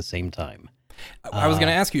 games at the same time. I was going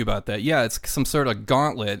to ask you about that. Yeah, it's some sort of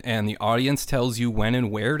gauntlet, and the audience tells you when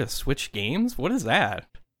and where to switch games? What is that?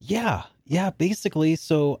 Yeah, basically.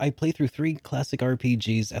 So I play through 3 classic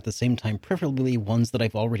RPGs at the same time, preferably ones that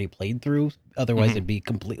I've already played through. Otherwise, it'd be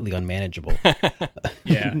completely unmanageable.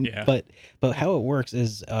 Yeah. But how it works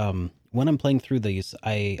is when I'm playing through these,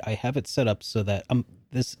 I have it set up so that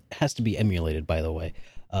this has to be emulated, by the way.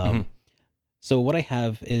 So what I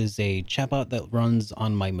have is a chatbot that runs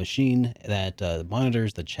on my machine that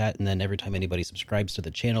monitors the chat, and then every time anybody subscribes to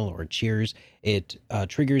the channel or cheers, it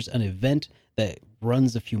triggers an event that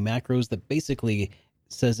runs a few macros that basically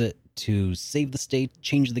says it to save the state,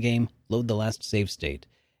 change the game, load the last save state,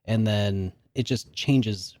 and then it just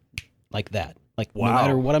changes like that. Like, no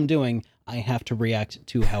matter what I'm doing, I have to react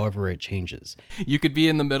to however it changes. You could be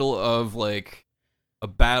in the middle of, like, a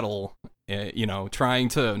battle, trying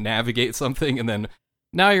to navigate something, and then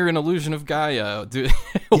now you're in Illusion of Gaia,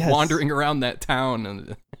 wandering around that town.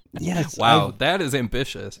 And yes. Wow, that is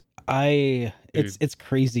ambitious. It's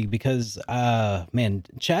crazy because man,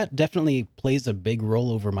 chat definitely plays a big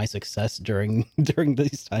role over my success during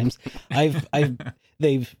these times.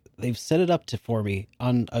 They've set it up for me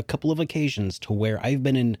on a couple of occasions to where I've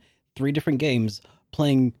been in 3 different games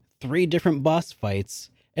playing 3 different boss fights,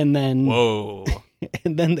 and then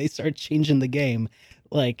and then they start changing the game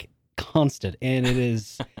like constant, and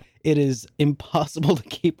it is impossible to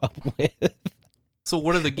keep up with. So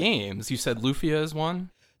what are the games? You said Lufia is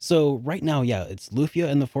one? So right now, it's Lufia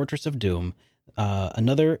and the Fortress of Doom.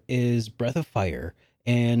 Another is Breath of Fire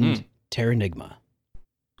and Terranigma.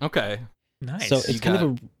 Okay. Nice. So it's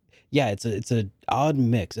it's a odd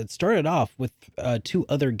mix. It started off with 2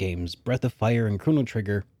 other games, Breath of Fire and Chrono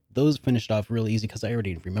Trigger. Those finished off really easy because I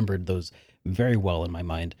already remembered those very well in my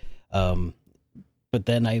mind. but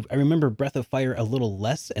then I remember Breath of Fire a little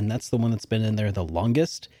less, and that's the one that's been in there the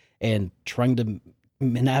longest. And trying to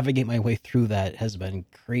navigate my way through that has been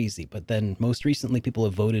crazy. But then most recently, people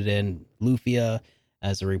have voted in Lufia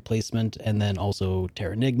as a replacement, and then also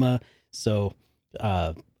Terranigma. So I'm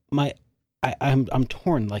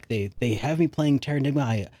torn. Like they have me playing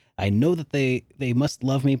Terranigma. I know that they must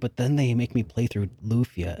love me, but then they make me play through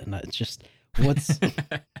Lufia, and it's just what's.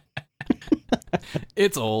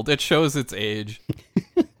 It's old. It shows its age.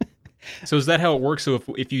 So is that how it works? So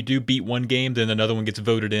if you do beat one game, then another one gets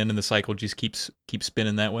voted in, and the cycle just keeps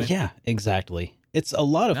spinning that way? Yeah, exactly. It's a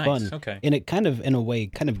lot of fun. Okay. And it kind of, in a way,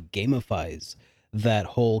 kind of gamifies that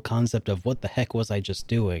whole concept of what the heck was I just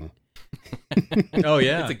doing? Oh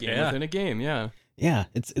yeah, It's a game within a game, yeah. Yeah,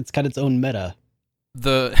 it's got its own meta.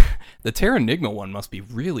 The Terranigma one must be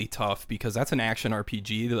really tough because that's an action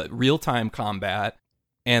RPG, that real-time combat,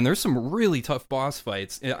 and there's some really tough boss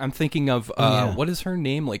fights. I'm thinking of what is her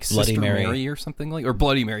name, like Bloody Sister Mary. Mary or something, like, or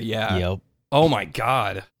Bloody Mary, yeah. Yep. Oh my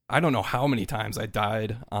god, I don't know how many times I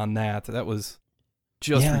died on that. That was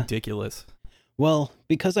just ridiculous. Well,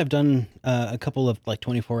 because I've done a couple of like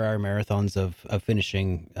 24-hour marathons of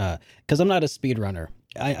finishing, because I'm not a speedrunner.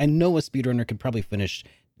 I know a speedrunner could probably finish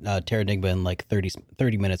Terranigma in like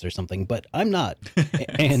 30 minutes or something, but I'm not.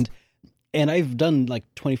 and I've done like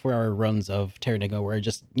 24-hour runs of Terranigma where I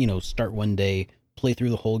just, start one day, play through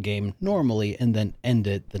the whole game normally, and then end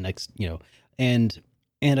it the next, and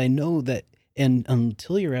I know that, and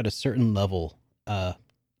until you're at a certain level,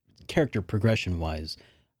 character progression wise,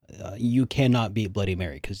 you cannot beat Bloody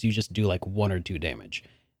Mary because you just do like 1 or 2 damage.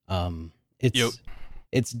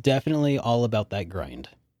 It's definitely all about that grind.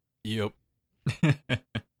 Yep.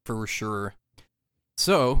 For sure.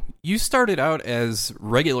 So, you started out as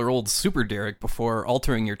regular old Super Derek before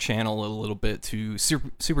altering your channel a little bit to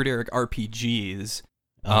Super Derek RPGs.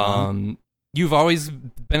 You've always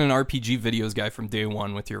been an RPG videos guy from day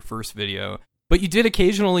one with your first video, but you did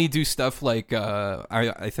occasionally do stuff like,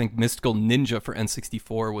 I think Mystical Ninja for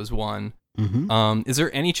N64 was one. Mm-hmm. Is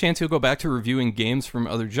there any chance you'll go back to reviewing games from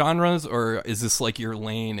other genres, or is this like your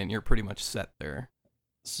lane and you're pretty much set there?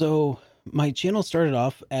 So my channel started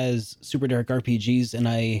off as Super Derek RPGs, and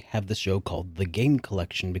I have the show called The Game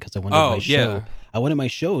Collection because I wanted my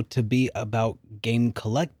show to be about game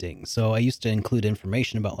collecting. So I used to include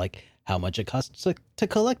information about like how much it costs to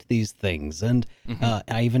collect these things, and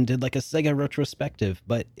I even did like a Sega retrospective.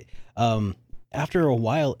 But after a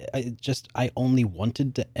while, I only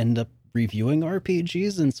wanted to end up reviewing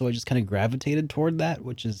RPGs, and so I just kind of gravitated toward that,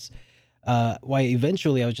 which is why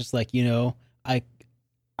eventually I was just like,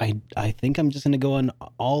 I think I'm just gonna go on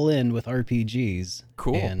all in with RPGs.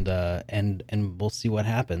 Cool. And we'll see what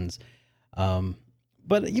happens.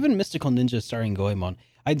 But even Mystical Ninja starring Goemon,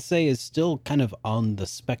 I'd say is still kind of on the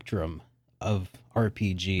spectrum of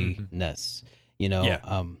RPG-ness.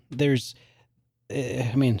 There's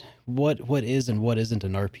what is and what isn't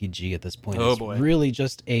an RPG at this point is really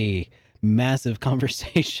just a massive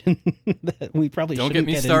conversation that we probably don't shouldn't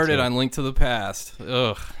get me get started into. On Link to the Past.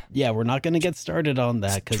 Ugh. Yeah, we're not going to get started on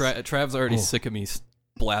that because Trav's already sick of me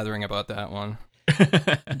blathering about that one.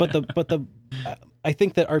 but I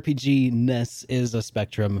think that RPG-ness is a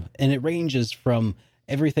spectrum, and it ranges from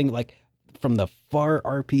everything like from the far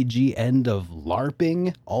RPG end of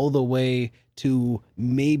LARPing all the way to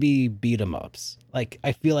maybe beat 'em ups. Like,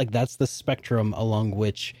 I feel like that's the spectrum along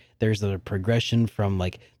which there's a progression from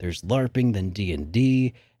like there's LARPing, then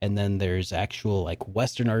D&D, and then there's actual like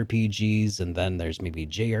Western RPGs, and then there's maybe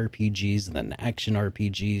JRPGs, and then action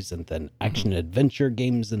RPGs, and then action adventure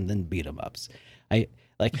games, and then beat 'em ups.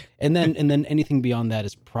 And then anything beyond that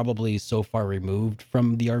is probably so far removed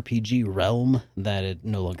from the RPG realm that it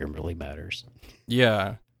no longer really matters.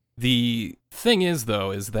 Yeah. The thing is,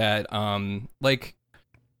 though, is that, I'm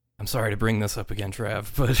sorry to bring this up again,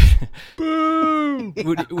 Trav, but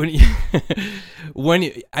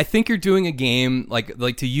when I think you're doing a game,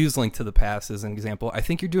 like to use Link to the Past as an example, I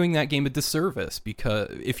think you're doing that game a disservice, because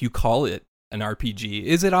if you call it an RPG,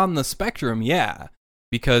 is it on the spectrum? Yeah.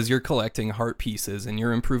 Because you're collecting heart pieces and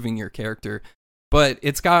you're improving your character. But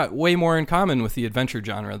it's got way more in common with the adventure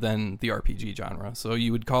genre than the RPG genre. So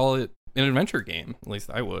you would call it an adventure game. At least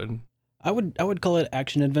I would. I would call it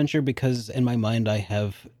action adventure because in my mind I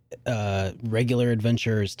have regular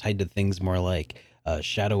adventures tied to things more like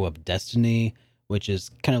Shadow of Destiny, which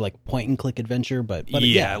is kind of like point and click adventure, but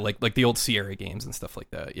yeah, like the old Sierra games and stuff like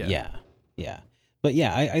that. Yeah. But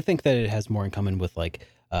yeah, I think that it has more in common with like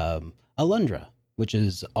Alundra, which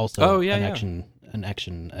is also an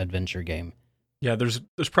action adventure game. Yeah, there's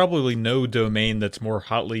probably no domain that's more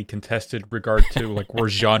hotly contested regard to like where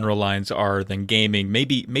genre lines are than gaming.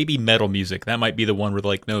 Maybe metal music. That might be the one where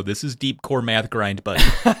like, no, this is deep core math grind, but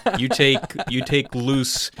you take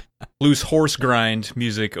loose horse grind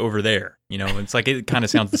music over there. You know, it's like it kind of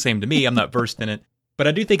sounds the same to me. I'm not versed in it, but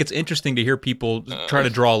I do think it's interesting to hear people try to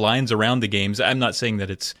draw lines around the games. I'm not saying that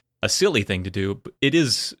it's a silly thing to do. But it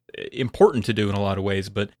is important to do in a lot of ways,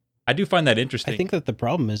 but I do find that interesting. I think that the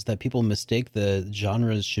problem is that people mistake the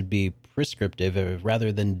genres should be prescriptive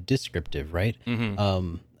rather than descriptive, right?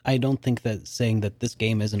 Mm-hmm. I don't think that saying that this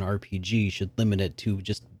game is an RPG should limit it to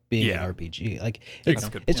just being an RPG. Like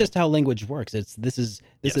it's just how language works. This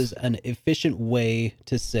is an efficient way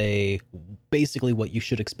to say basically what you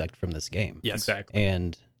should expect from this game. Yes, exactly.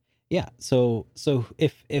 And yeah, so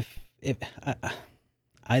if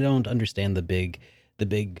I don't understand the big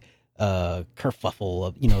kerfuffle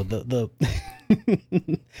of the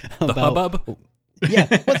the hubbub. Yeah,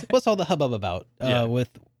 what's all the hubbub about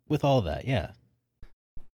with all that? Yeah.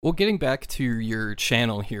 Well, getting back to your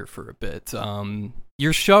channel here for a bit,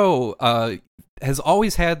 your show has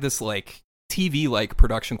always had this like TV-like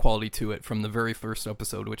production quality to it from the very first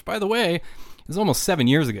episode, which, by the way, is almost 7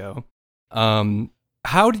 years ago.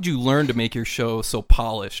 How did you learn to make your show so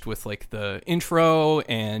polished with like the intro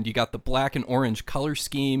and you got the black and orange color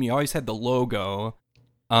scheme? You always had the logo.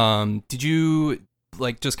 Did you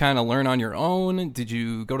like just kind of learn on your own? Did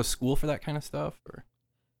you go to school for that kind of stuff? Or?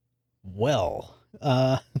 Well,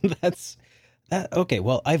 that's that. Okay.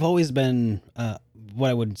 Well, I've always been what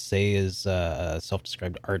I would say is a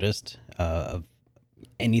self-described artist of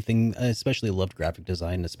anything, especially loved graphic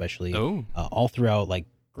design, especially all throughout like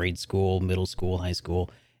grade school, middle school, high school,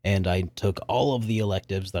 and I took all of the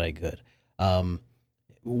electives that I could.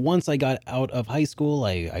 Once I got out of high school,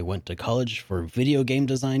 I went to college for video game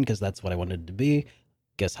design because that's what I wanted to be.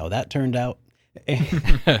 Guess how that turned out?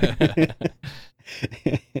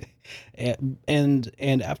 and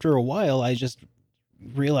after a while, I just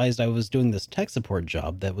realized I was doing this tech support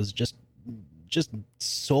job that was just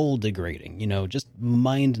soul degrading, just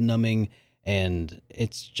mind numbing, and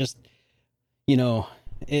it's just,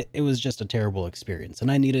 it was just a terrible experience,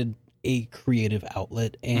 and I needed a creative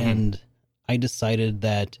outlet, and I decided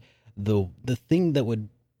that the thing that would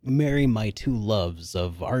marry my two loves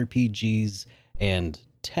of RPGs and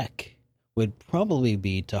tech would probably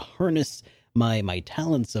be to harness my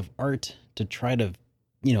talents of art to try to,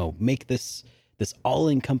 make this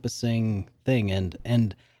all-encompassing thing,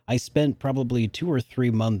 and I spent probably 2 or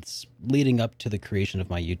 3 months leading up to the creation of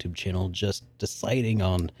my YouTube channel just deciding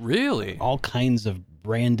on really all kinds of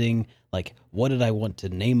branding, like what did I want to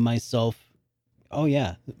name myself. Oh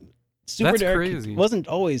yeah, Super That's Derek crazy. wasn't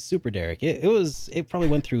always Super Derek. It probably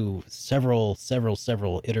went through several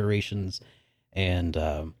iterations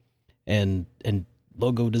and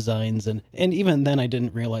logo designs, and even then I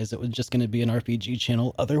didn't realize it was just going to be an RPG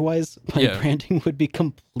channel. Otherwise my branding would be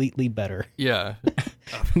completely better. Yeah.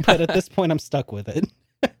 But at this point I'm stuck with it.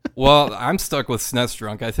 Well, I'm stuck with SNES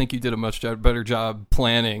Drunk. I think you did a much better job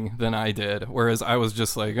planning than I did, whereas I was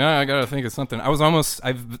just like, I gotta think of something.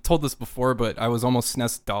 I've told this before, but I was almost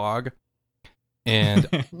SNES Dog,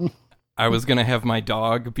 and I was gonna have my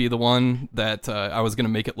dog be the one that I was gonna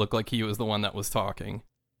make it look like he was the one that was talking.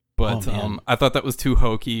 But I thought that was too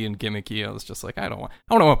hokey and gimmicky. I was just like, I don't want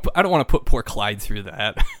to put poor Clyde through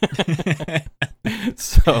that.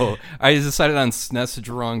 So I decided on SNES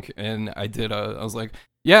Drunk, and I was like,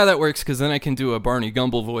 yeah, that works, because then I can do a Barney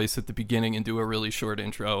Gumble voice at the beginning and do a really short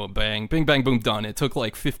intro. Bang, bing, bang, boom, done. It took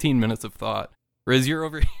like 15 minutes of thought. Whereas you're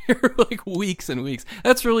over here like weeks and weeks.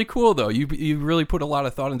 That's really cool, though. You really put a lot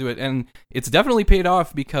of thought into it, and it's definitely paid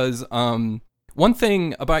off because one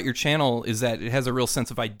thing about your channel is that it has a real sense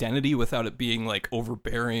of identity without it being like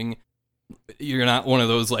overbearing. You're not one of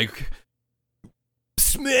those like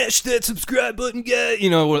smash that subscribe button guy,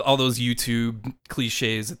 all those YouTube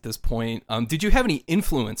cliches at this point. Did you have any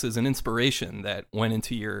influences and inspiration that went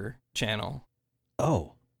into your channel?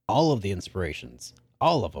 Oh, all of the inspirations,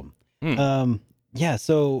 all of them. Yeah,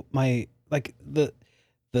 so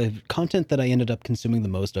the content that I ended up consuming the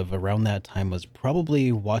most of around that time was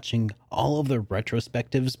probably watching all of the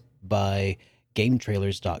retrospectives by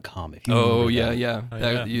GameTrailers.com. If you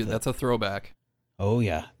remember that's a throwback. Oh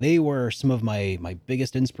yeah, they were some of my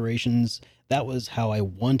biggest inspirations. That was how I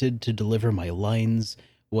wanted to deliver my lines.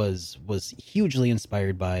 Was hugely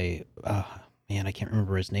inspired by man, I can't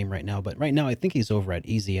remember his name right now, but right now I think he's over at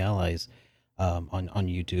Easy Allies on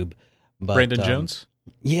YouTube. But, Brandon Jones?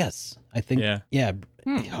 Yes, I think. Yeah.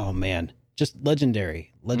 Oh man, just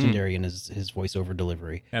legendary in his voiceover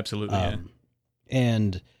delivery. Absolutely.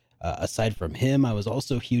 And Aside from him, I was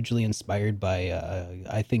also hugely inspired by,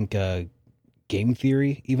 I think, Game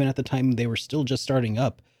Theory. Even at the time, they were still just starting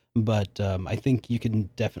up, but I think you can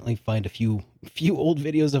definitely find a few old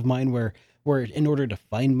videos of mine where in order to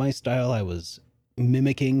find my style, I was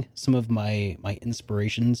mimicking some of my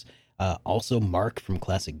inspirations. Also, Mark from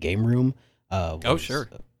Classic Game Room. Sure.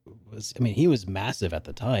 I mean, he was massive at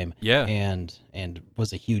the time. Yeah. And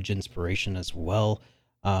was a huge inspiration as well.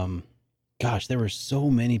 Gosh, there were so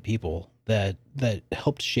many people that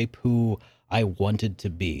helped shape who I wanted to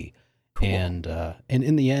be. Cool. And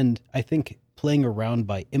in the end, I think playing around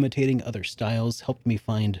by imitating other styles helped me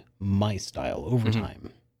find my style over time.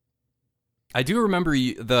 I do remember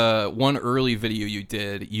the one early video you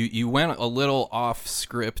did. You went a little off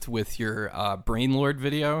script with your Brainlord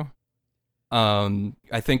video.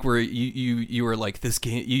 I think where you were like, this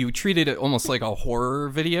game, you treated it almost like a horror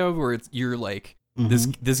video where you're like,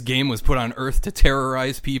 this game was put on Earth to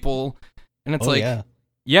terrorize people, and it's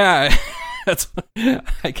yeah. That's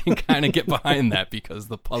I can kind of get behind that because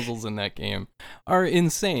the puzzles in that game are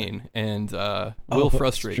insane and will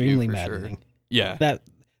frustrate extremely you for maddening. sure. Yeah,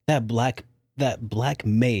 that black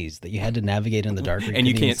maze that you had to navigate in the dark and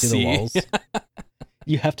you can't see the walls.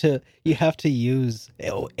 You have to use,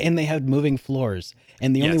 and they have moving floors,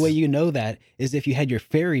 and the only way you know that is if you had your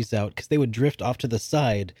fairies out, because they would drift off to the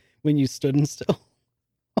side when you stood still.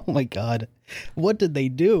 Oh my god, what did they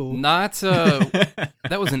do? Not that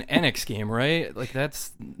was an Enix game, right? Like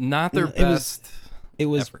that's not their best. It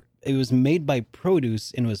was made by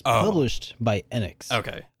Produce and was published by Enix.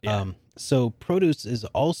 Okay. Yeah. So Produce is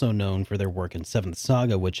also known for their work in Seventh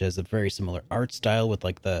Saga, which has a very similar art style with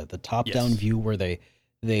like the top-down view where they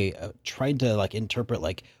tried to like interpret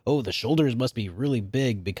like, oh, the shoulders must be really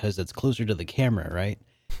big because it's closer to the camera, right?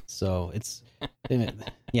 So it's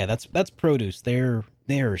that's Produce. They're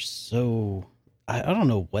so I don't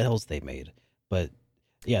know what else they made, but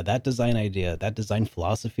yeah, that design idea, that design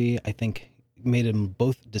philosophy, I think made them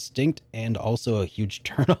both distinct and also a huge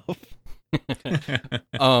turnoff.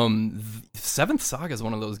 Seventh Saga is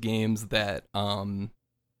one of those games that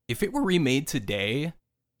if it were remade today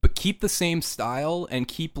but keep the same style and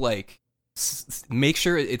keep like make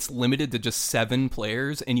sure it's limited to just 7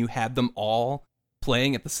 players and you had them all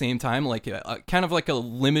playing at the same time, like a kind of like a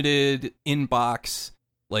limited inbox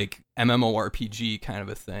like MMORPG kind of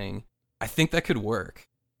a thing, I think that could work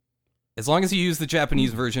as long as you use the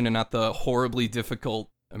Japanese version and not the horribly difficult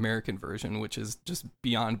American version, which is just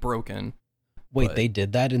beyond broken. Wait, but they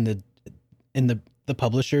did that in the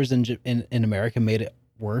publishers in America made it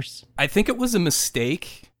worse? I think it was a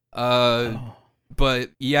mistake.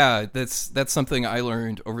 But yeah, that's something I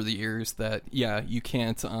learned over the years that you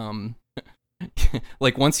can't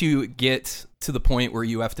like once you get to the point where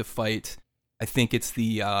you have to fight, I think it's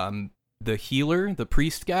the healer, the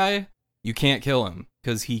priest guy, you can't kill him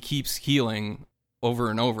because he keeps healing over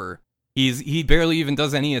and over. He barely even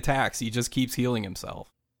does any attacks. He just keeps healing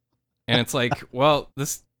himself. And it's like, well,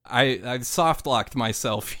 I've soft locked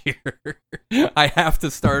myself here. I have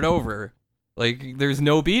to start over. Like, there's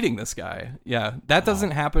no beating this guy. Yeah, that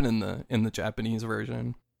doesn't happen in the Japanese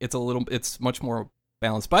version. It's much more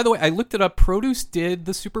balanced. By the way, I looked it up. Produce did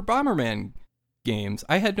the Super Bomberman games.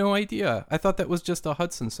 I had no idea. I thought that was just a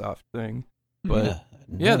Hudson Soft thing. But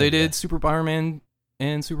yeah, they did Super Bomberman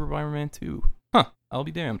and Super Bomberman 2. Huh, I'll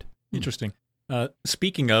be damned. Interesting.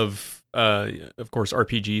 Speaking of course,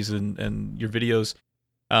 RPGs and your videos,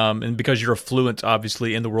 and because you're a fluent,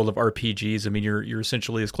 obviously, in the world of RPGs, I mean, you're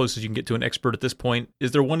essentially as close as you can get to an expert at this point.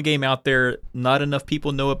 Is there one game out there not enough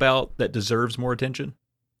people know about that deserves more attention,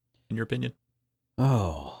 in your opinion?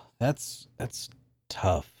 Oh, that's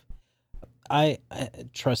tough. I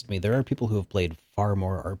trust me, there are people who have played far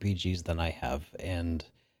more RPGs than I have, and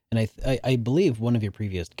I believe one of your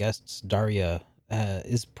previous guests, Daria,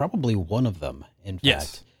 is probably one of them. In fact,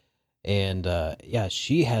 yes. And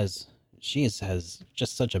she has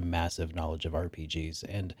just such a massive knowledge of RPGs,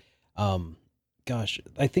 and gosh,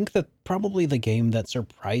 I think that probably the game that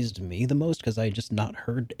surprised me the most, because I just not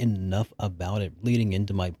heard enough about it leading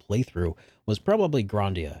into my playthrough, was probably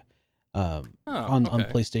Grandia on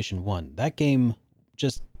PlayStation 1. That game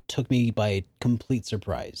just took me by complete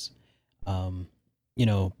surprise.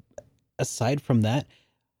 Aside from that,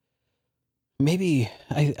 maybe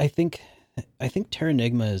I think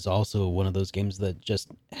Terranigma is also one of those games that just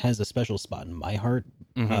has a special spot in my heart,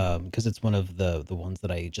 because it's one of the ones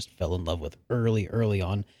that I just fell in love with early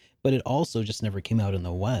on, but it also just never came out in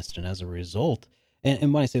the West, and as a result,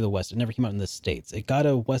 and when I say the West, it never came out in the States. It got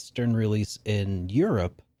a Western release in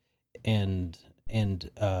Europe and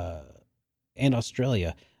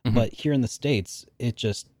Australia, but here in the States, it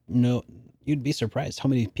just no, you'd be surprised how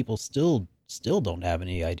many people still don't have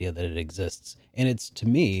any idea that it exists. And it's, to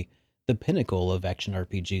me, the pinnacle of action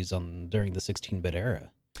RPGs during the 16-bit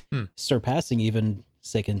era, surpassing even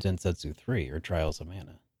Seiken Densetsu 3 or Trials of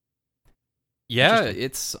Mana. Yeah,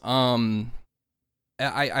 it's I'm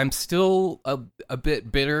still a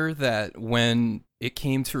bit bitter that when it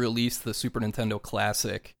came to release the Super Nintendo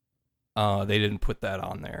Classic, they didn't put that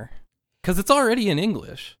on there because it's already in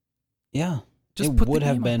English. Yeah, just it would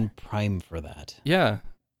have been prime for that. Yeah,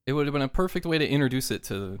 it would have been a perfect way to introduce it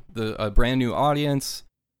to a brand new audience,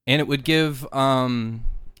 and it would give I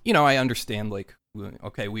understand, like,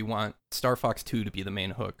 okay, we want Star Fox 2 to be the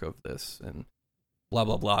main hook of this and blah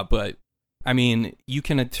blah blah, but I mean, you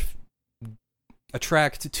can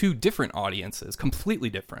attract two different audiences, completely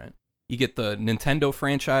different. You get the Nintendo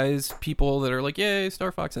franchise people that are like, yay,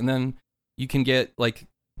 Star Fox, and then you can get like,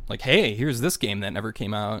 hey, here's this game that never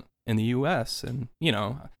came out in the US, and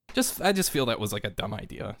I just feel that was like a dumb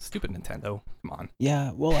idea. Stupid Nintendo. Come on.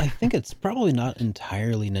 Yeah, well, I think it's probably not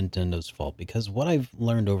entirely Nintendo's fault, because what I've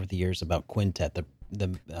learned over the years about Quintet,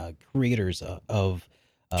 the creators of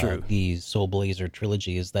the Soul Blazer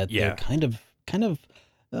trilogy, is that they're kind of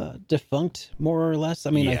defunct, more or less. I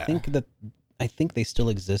mean, I think they still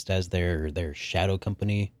exist as their shadow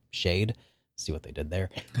company, Shade. See what they did there.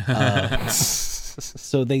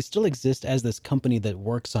 So they still exist as this company that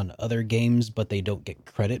works on other games, but they don't get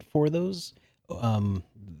credit for those.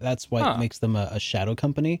 That's why it makes them a shadow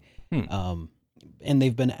company. And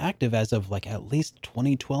they've been active as of like at least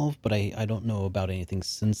 2012, but I don't know about anything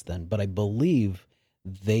since then. But I believe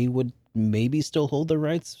they would maybe still hold the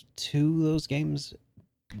rights to those games.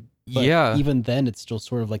 But even then, it's still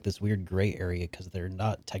sort of like this weird gray area because they're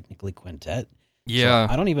not technically Quintet. Yeah,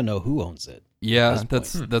 so I don't even know who owns it. Yeah,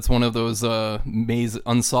 that's one of those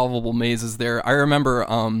unsolvable mazes there. I remember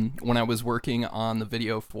when I was working on the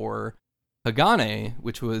video for Hagane,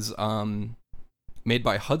 which was made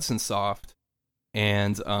by Hudson Soft,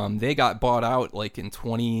 and they got bought out like in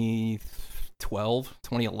 2012,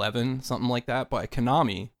 2011, something like that, by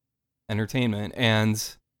Konami Entertainment,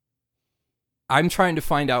 and I'm trying to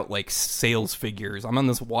find out like sales figures. I'm on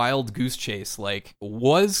this wild goose chase. Like,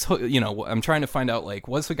 I'm trying to find out, like,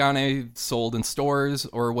 was Hagane sold in stores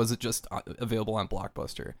or was it just available on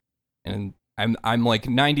Blockbuster? And I'm like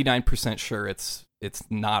 99% sure it's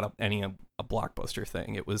not a Blockbuster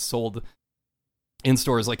thing. It was sold in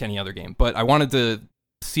stores like any other game. But I wanted to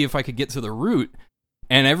see if I could get to the root.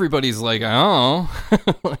 And everybody's like, oh,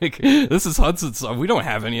 like, this is Hudson stuff. We don't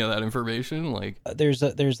have any of that information. Like, there's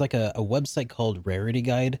like a website called Rarity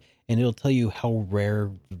Guide, and it'll tell you how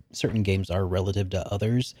rare certain games are relative to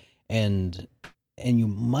others, and you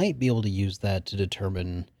might be able to use that to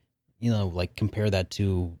determine, like compare that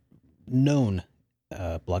to known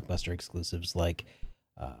Blockbuster exclusives. Like,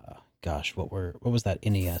 what was that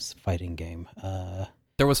NES fighting game?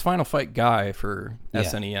 There was Final Fight Guy for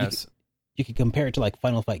SNES. You could compare it to like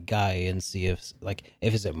Final Fight Guy and see if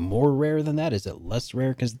is it more rare than that? Is it less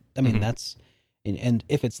rare? Because I mean that's, and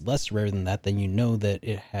if it's less rare than that, then you know that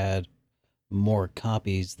it had more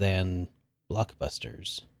copies than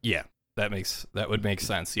Blockbusters. Yeah, that would make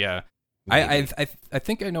sense. Yeah, I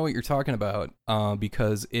think I know what you're talking about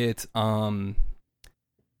because it I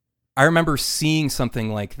remember seeing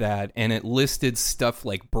something like that, and it listed stuff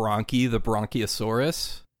like Bronchi the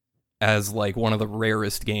Bronchiosaurus as like one of the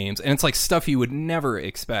rarest games, and it's like stuff you would never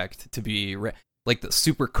expect to be like the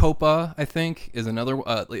Super Copa, I think, is another.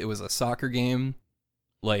 It was a soccer game,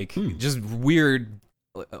 like just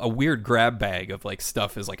a weird grab bag of like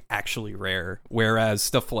stuff is like actually rare, whereas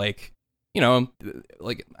stuff like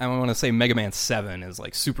like I want to say Mega Man 7 is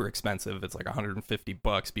like super expensive. It's like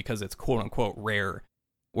 $150 because it's quote unquote rare.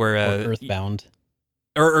 Whereas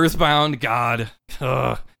Earthbound, God.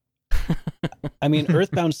 Ugh. I mean,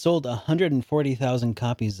 Earthbound sold 140,000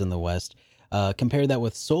 copies in the West. Compare that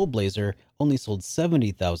with Soul Blazer, only sold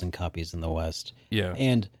 70,000 copies in the West. Yeah.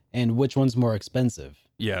 And which one's more expensive?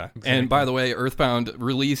 Yeah. Exactly. And by the way, Earthbound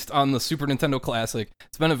released on the Super Nintendo Classic.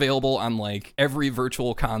 It's been available on like every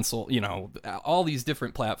virtual console, all these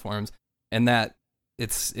different platforms, and that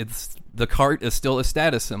it's the cart is still a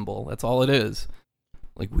status symbol. That's all it is.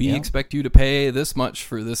 Like, we expect you to pay this much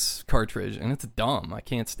for this cartridge, and it's dumb. I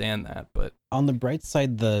can't stand that. But on the bright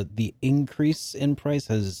side, the increase in price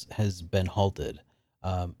has been halted.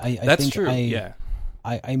 That's true.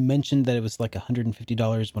 I mentioned that it was like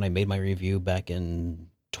 $150 when I made my review back in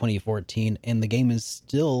 2014, and the game is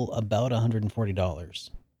still about $140.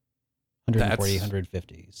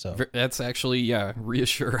 150. So that's actually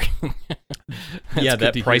reassuring.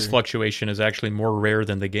 That price fluctuation is actually more rare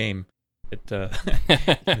than the game.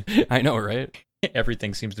 I know, right?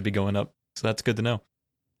 everything seems to be going up. So that's good to know.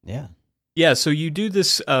 Yeah. Yeah, so you do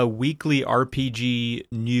this weekly RPG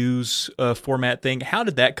news format thing. How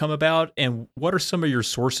did that come about, and what are some of your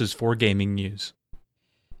sources for gaming news?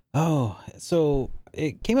 Oh, so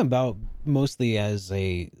it came about mostly as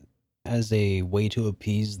a way to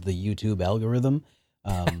appease the YouTube algorithm.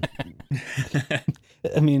 I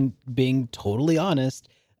mean, being totally honest,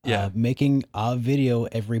 making a video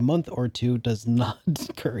every month or two does not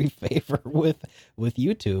curry favor with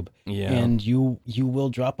YouTube. Yeah. And you will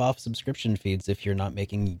drop off subscription feeds if you're not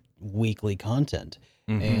making weekly content.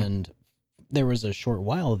 Mm-hmm. And there was a short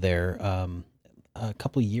while there, a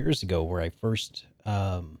couple years ago, where I first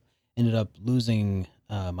ended up losing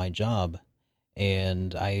my job,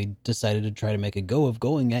 and I decided to try to make a go of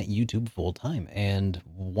going at YouTube full time. And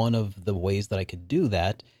one of the ways that I could do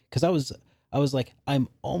that, because I was like, I'm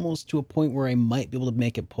almost to a point where I might be able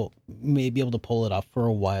to pull it off for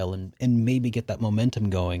a while and maybe get that momentum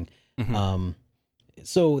going. Mm-hmm.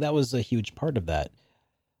 So that was a huge part of that.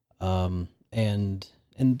 And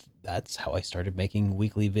that's how I started making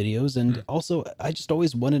weekly videos. And also, I just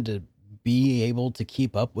always wanted to be able to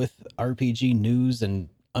keep up with RPG news and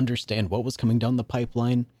understand what was coming down the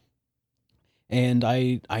pipeline. And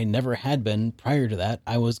I never had been prior to that.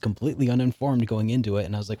 I was completely uninformed going into it,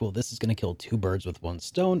 and I was like, well, this is going to kill two birds with one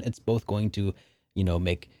stone. It's both going to,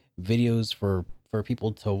 make videos for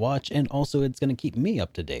people to watch, and also it's going to keep me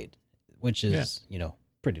up to date, which is,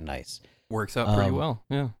 pretty nice. Works out pretty well.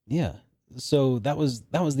 Yeah. Yeah. So that was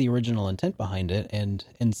the original intent behind it, and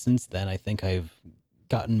since then I think I've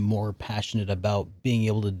gotten more passionate about being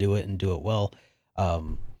able to do it and do it well.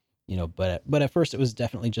 But at first it was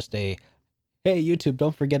definitely just a, hey, YouTube,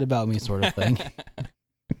 don't forget about me sort of thing.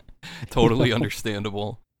 Totally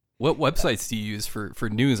understandable. What websites do you use for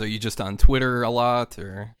news? Are you just on Twitter a lot,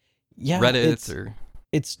 or Reddit?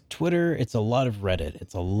 It's Twitter. It's a lot of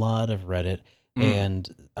Reddit.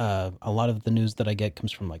 And a lot of the news that I get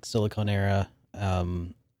comes from like Silicon Era,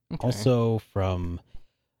 also from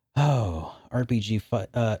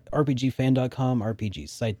RPGfan.com,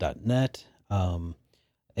 RPGsite.net.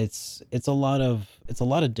 It's a lot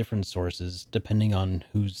of different sources depending on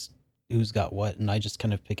who's got what, and I just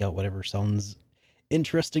kind of pick out whatever sounds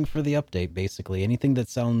interesting for the update. Basically, anything that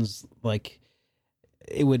sounds like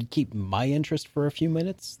it would keep my interest for a few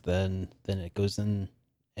minutes, then it goes in,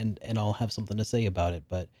 and I'll have something to say about it.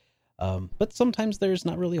 But sometimes there's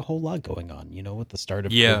not really a whole lot going on. With the start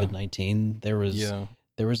of COVID-19, there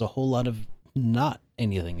was a whole lot of not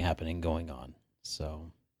anything happening going on.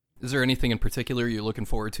 So, is there anything in particular you're looking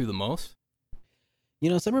forward to the most?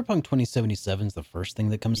 Cyberpunk 2077 is the first thing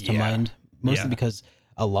that comes to mind, mostly because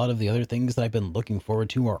a lot of the other things that I've been looking forward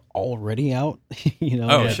to are already out.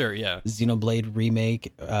 Sure, yeah. Xenoblade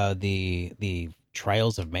remake, the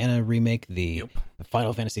Trials of Mana remake, the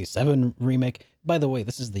Final Fantasy VII remake. By the way,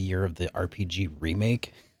 this is the year of the RPG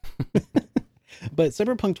remake. But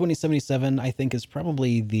Cyberpunk 2077, I think, is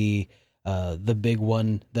probably the big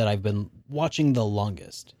one that I've been watching the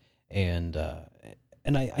longest. And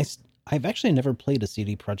I've actually never played a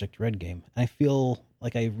CD Projekt Red game. I feel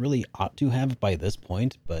like I really ought to have by this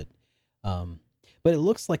point, but it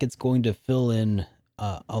looks like it's going to fill in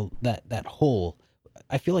that hole.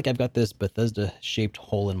 I feel like I've got this Bethesda-shaped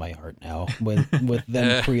hole in my heart now, with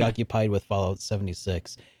them preoccupied with Fallout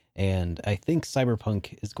 76, and I think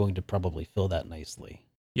Cyberpunk is going to probably fill that nicely.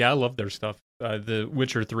 Yeah, I love their stuff. The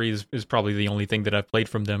Witcher 3 is probably the only thing that I've played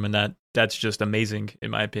from them, and that's just amazing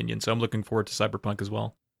in my opinion. So I'm looking forward to Cyberpunk as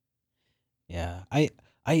well. Yeah, I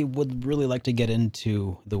would really like to get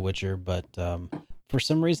into The Witcher, but for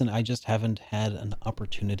some reason I just haven't had an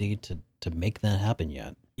opportunity to make that happen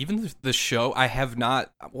yet. Even the show, I have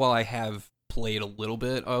not. Well, I have played a little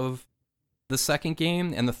bit of the second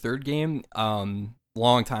game and the third game,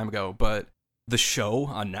 long time ago, but the show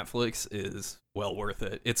on Netflix is well worth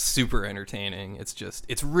it. It's super entertaining.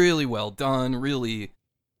 It's really well done, really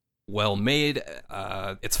well made.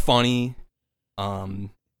 It's funny. I've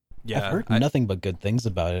heard nothing but good things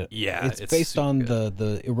about it. Yeah, it's based on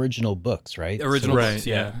the original books, right? Original books,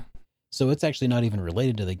 yeah. So it's actually not even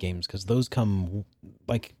related to the games, because those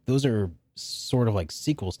are sort of like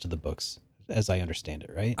sequels to the books, as I understand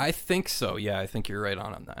it, right? I think so. Yeah, I think you're right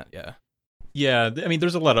on that. Yeah. Yeah, I mean,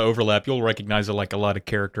 there's a lot of overlap. You'll recognize a lot of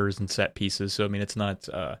characters and set pieces. So I mean, it's not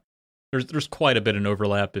there's quite a bit of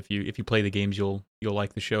overlap. If you play the games, you'll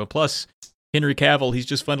like the show. Plus, Henry Cavill, he's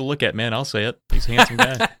just fun to look at, man. I'll say it. He's a handsome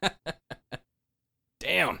guy.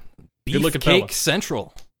 Damn, good-looking Beefcake fella.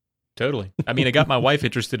 Central. Totally. I mean, it got my wife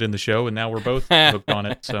interested in the show, and now we're both hooked on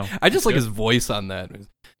it. So I just like his voice on that.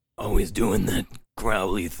 Always doing that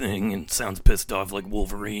growly thing and sounds pissed off like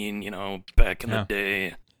Wolverine, back in the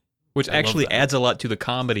day. Which I love actually that. adds a lot to the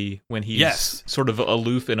comedy when he's Yes. sort of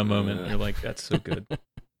aloof in a moment. You're like, that's so good.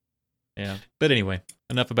 Yeah. But anyway,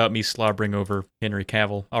 enough about me slobbering over Henry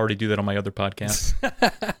Cavill. I already do that on my other podcast.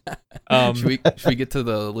 Should we get to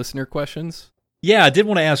the listener questions? Yeah, I did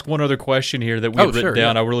want to ask one other question here that we had written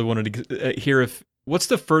down. Yeah. I really wanted to hear what's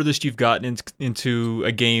the furthest you've gotten into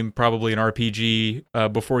a game, probably an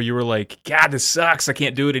RPG, before you were like, God, this sucks. I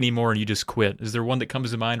can't do it anymore, and you just quit. Is there one that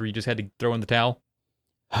comes to mind where you just had to throw in the towel?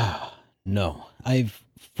 No, I've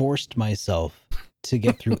forced myself to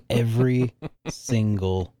get through every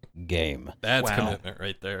single game. That's Wow. commitment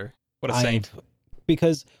right there. What a saint.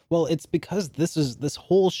 Because this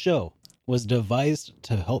whole show was devised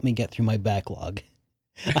to help me get through my backlog.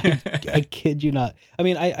 I kid you not. I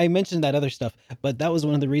mean, I mentioned that other stuff, but that was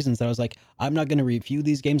one of the reasons that I was like, I'm not going to review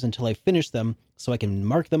these games until I finish them, so I can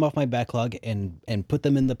mark them off my backlog and put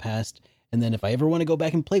them in the past. And then if I ever want to go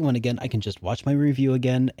back and play one again, I can just watch my review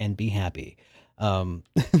again and be happy.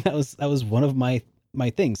 That was one of my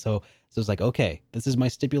things. So it's like, okay, this is my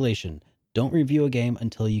stipulation. Don't review a game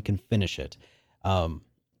until you can finish it.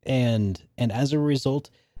 And as a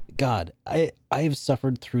result, God, I've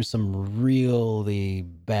suffered through some really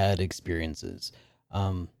bad experiences.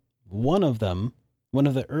 One of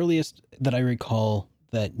the earliest that I recall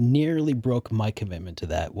that nearly broke my commitment to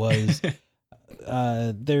that was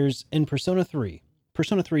there's in Persona 3.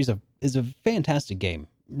 Persona 3 is a fantastic game.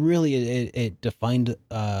 Really, it defined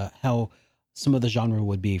how some of the genre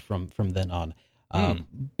would be from then on.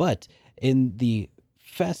 But in the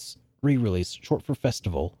FES re-release, short for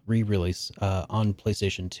festival re-release on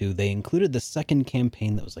PlayStation 2, they included the second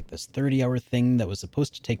campaign that was like this 30-hour thing that was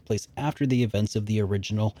supposed to take place after the events of the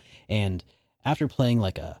original. And after playing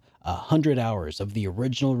like 100 hours of the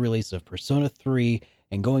original release of Persona 3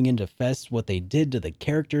 and going into FES, what they did to the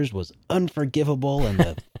characters was unforgivable, and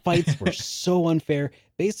the fights were so unfair.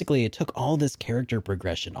 Basically, it took all this character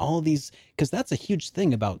progression, all these, because that's a huge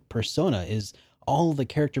thing about Persona is all the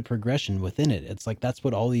character progression within it. It's like that's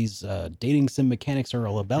what all these dating sim mechanics are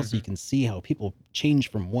all about. So you can see how people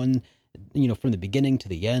change from one, from the beginning to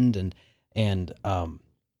the end, and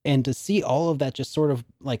to see all of that just sort of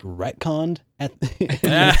like retconned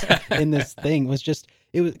in this thing was just,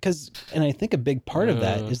 it was because, and I think a big part of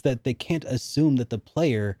that is that they can't assume that the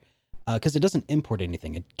player, because it doesn't import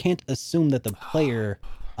anything, it can't assume that the player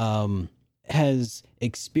has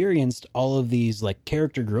experienced all of these like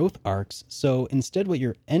character growth arcs. So instead what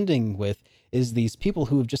you're ending with is these people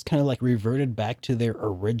who have just kind of like reverted back to their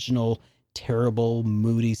original terrible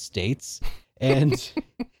moody states. And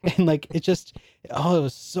like it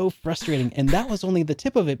was so frustrating. And that was only the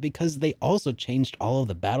tip of it, because they also changed all of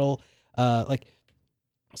the battle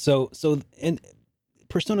and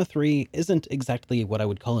Persona 3 isn't exactly what I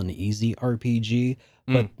would call an easy RPG,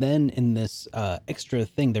 but then in this extra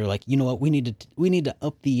thing, they're like, you know what, we need to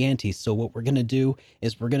up the ante. So what we're gonna do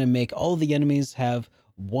is we're gonna make all the enemies have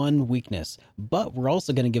one weakness, but we're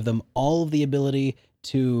also gonna give them all of the ability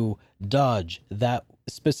to dodge that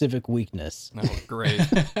specific weakness. Oh, great.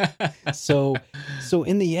 So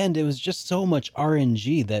in the end, it was just so much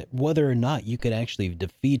RNG that whether or not you could actually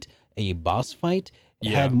defeat a boss fight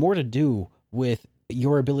had more to do with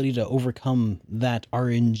your ability to overcome that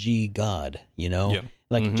RNG god,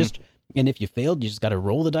 just, and if you failed, you just got to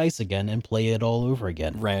roll the dice again and play it all over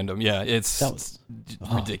again. Random. Yeah. It's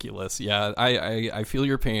ridiculous. Yeah. I feel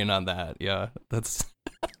your pain on that. Yeah. That's,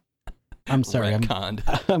 I'm sorry. retconned.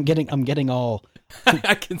 I'm getting all,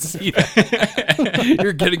 I can see that.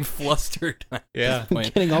 You're getting flustered. Yeah.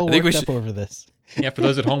 getting all worked up over this. Yeah, for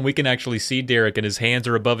those at home, we can actually see Derek, and his hands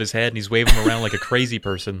are above his head, and he's waving them around like a crazy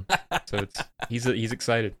person. So he's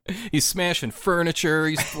excited. He's smashing furniture.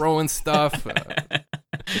 He's throwing stuff.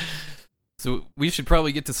 So we should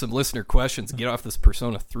probably get to some listener questions. Get off this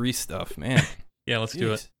Persona 3 stuff, man. Yeah, let's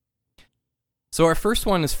do it. So our first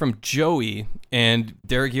one is from Joey, and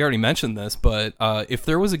Derek, you already mentioned this, but if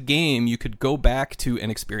there was a game you could go back to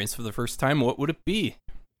and experience for the first time, what would it be?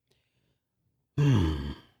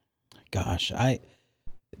 Gosh, I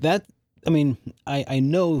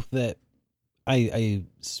know that I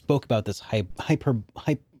spoke about this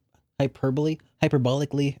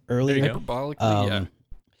hyperbolically earlier. Hyperbolically, yeah.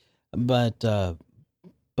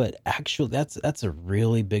 But actually, that's a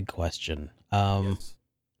really big question. Yes.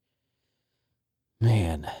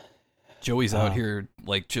 Man, Joey's out here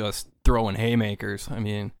like just throwing haymakers. I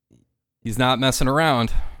mean, he's not messing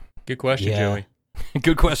around. Good question, Joey.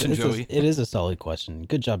 Good question, Joey. It is a solid question.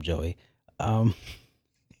 Good job, Joey.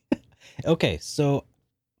 Okay, so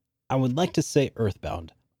I would like to say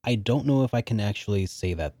Earthbound. I don't know if I can actually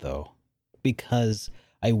say that, though. because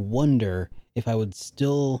I wonder if I would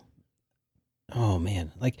still. Oh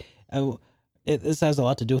man, like this has a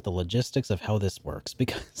lot to do with the logistics of how this works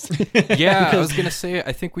because I was gonna say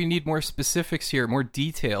I think we need more specifics here, more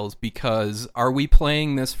details, because are we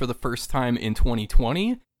playing this for the first time in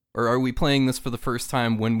 2020 or are we playing this for the first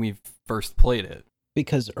time when we first played it?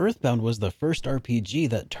 Because Earthbound was the first RPG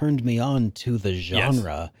that turned me on to the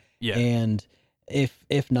genre. Yeah. And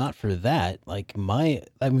if not for that, like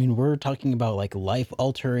we're talking about like life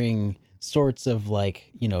altering sorts of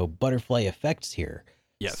like, butterfly effects here.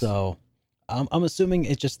 Yes. So I'm assuming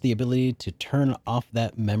it's just the ability to turn off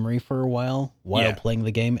that memory for a while playing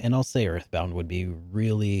the game. And I'll say Earthbound would be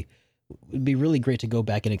really great to go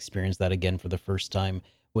back and experience that again for the first time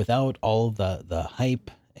without all of the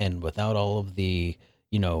hype and without all of the,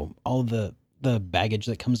 all the baggage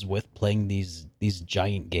that comes with playing these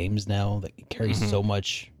giant games now that carry so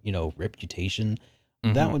much, reputation.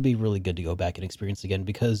 That would be really good to go back and experience again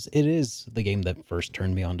because it is the game that first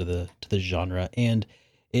turned me on to the genre, and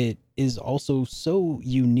it is also so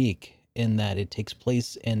unique in that it takes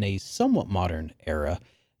place in a somewhat modern era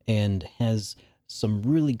and has some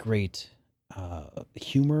really great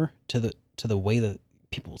humor to the way that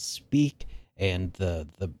people speak, and the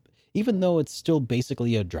even though it's still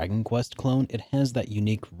basically a Dragon Quest clone, it has that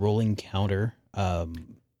unique rolling counter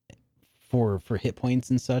for hit points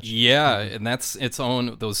and such. Yeah, and that's its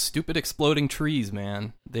own, those stupid exploding trees,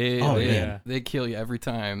 man. They kill you every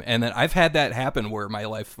time. And then I've had that happen where my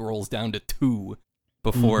life rolls down to 2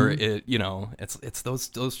 before it, it's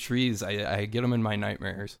those trees. I get them in my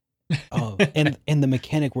nightmares. Oh, and the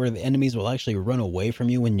mechanic where the enemies will actually run away from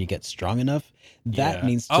you when you get strong enough, that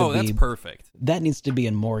needs to be... that's perfect. That needs to be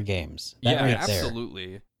in more games. That right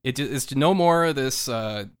absolutely. It's no more of this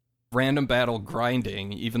random battle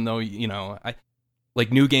grinding, even though, I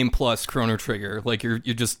like New Game Plus Chrono Trigger, like you're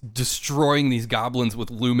just destroying these goblins with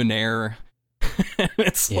Luminaire.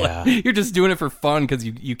 It's like you're just doing it for fun because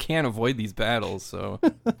you can't avoid these battles. So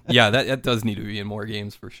yeah, that does need to be in more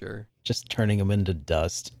games for sure. Just turning them into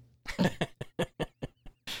dust.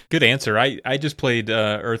 Good answer. I just played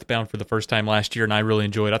Earthbound for the first time last year, and I really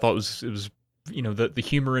enjoyed it. I thought it was the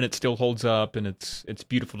humor in it still holds up, and it's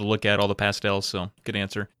beautiful to look at, all the pastels. So good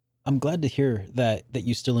answer. I'm glad to hear that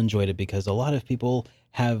you still enjoyed it, because a lot of people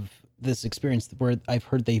have this experience where I've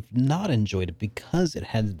heard they've not enjoyed it because it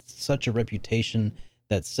had such a reputation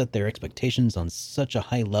that set their expectations on such a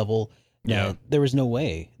high level that there was no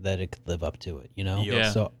way that it could live up to it.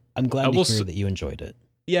 Yeah. So I'm glad to hear that you enjoyed it.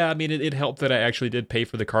 Yeah, I mean, it helped that I actually did pay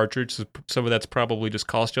for the cartridge. So some of that's probably just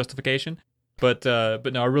cost justification. But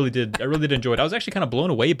no, I really did enjoy it. I was actually kind of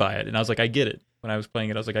blown away by it, and I was like, I get it. When I was playing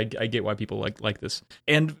it, I was like, I get why people like this.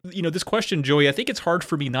 And this question, Joey, I think it's hard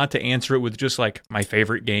for me not to answer it with just like my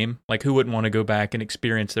favorite game. Like, who wouldn't want to go back and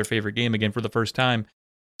experience their favorite game again for the first time?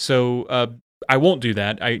 So I won't do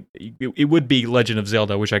that. It would be Legend of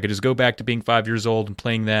Zelda. I wish I could just go back to being 5 years old and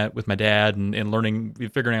playing that with my dad and learning,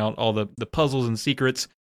 figuring out all the puzzles and secrets.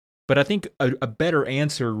 But I think a better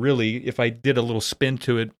answer, really, if I did a little spin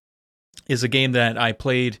to it, is a game that I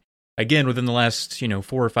played again within the last 4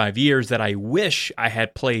 or 5 years that I wish I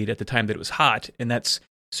had played at the time that it was hot, and that's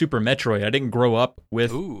Super Metroid. I didn't grow up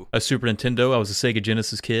with a Super Nintendo. I was a Sega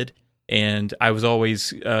Genesis kid, and I was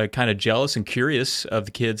always kind of jealous and curious of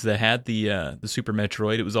the kids that had the Super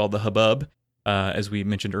Metroid. It was all the hubbub, as we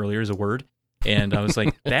mentioned earlier, is a word. And I was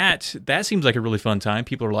like, that seems like a really fun time.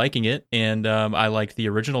 People are liking it, and I liked the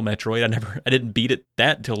original Metroid. I didn't beat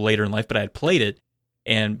that until later in life, but I had played it.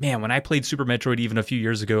 And man, when I played Super Metroid even a few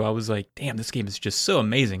years ago, I was like, damn, this game is just so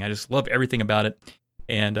amazing. I just love everything about it.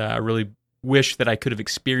 And I really wish that I could have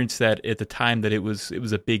experienced that at the time that it was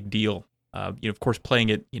a big deal. Of course, playing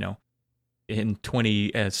it, in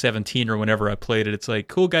 2017 or whenever I played it, it's like,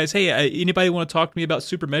 cool guys, hey, anybody want to talk to me about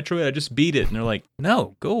Super Metroid? I just beat it. And they're like,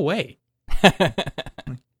 no, go away. I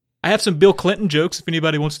have some Bill Clinton jokes if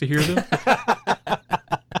anybody wants to hear them.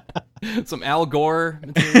 Some Al Gore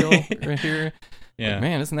material right here. Yeah,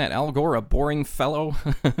 man, isn't that Al Gore a boring fellow?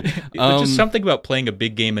 Just something about playing a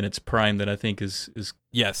big game in its prime that I think is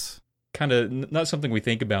kind of not something we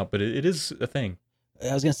think about, but it is a thing.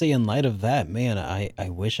 I was gonna say, in light of that, man, I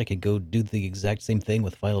wish I could go do the exact same thing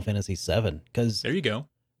with Final Fantasy VII, because there you go.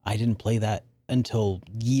 I didn't play that until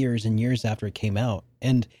years and years after it came out,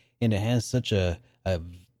 and it has such a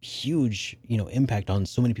huge impact on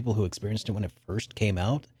so many people who experienced it when it first came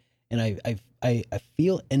out. And I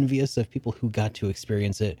feel envious of people who got to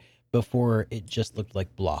experience it before it just looked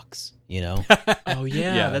like blocks, Oh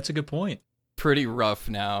yeah, that's a good point. Pretty rough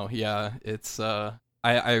now. Yeah, it's I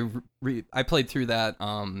played through that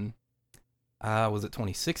was it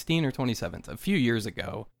 2016 or 2017? A few years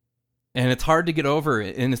ago. and it's hard to get over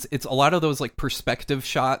it. And it's a lot of those like perspective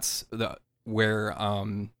shots where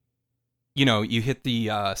you hit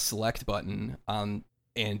the select button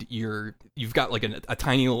and you've got like a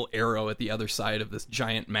tiny little arrow at the other side of this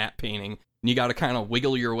giant map painting, and you got to kind of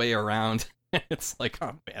wiggle your way around. It's like,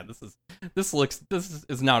 oh man, this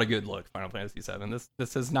is not a good look. Final Fantasy VII.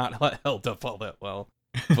 This has not held up all that well.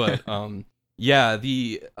 But it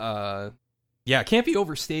can't be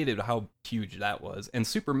overstated how huge that was. And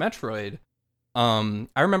Super Metroid, I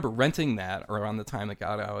remember renting that around the time it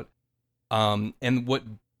got out. And what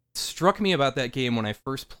struck me about that game when I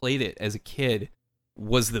first played it as a kid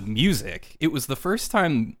was the music. It was the first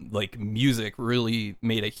time like music really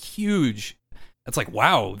made a huge. It's like,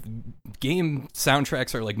 wow, game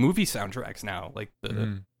soundtracks are like movie soundtracks now. Like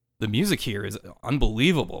the music here is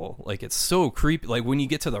unbelievable. Like it's so creepy. Like when you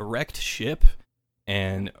get to the wrecked ship,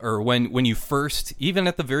 or when you first, even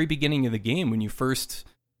at the very beginning of the game, when you first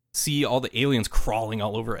see all the aliens crawling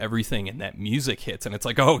all over everything, and that music hits, and it's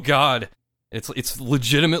like, oh god, it's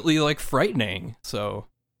legitimately like frightening. So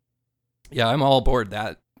yeah, I'm all aboard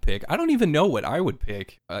that pick. I don't even know what I would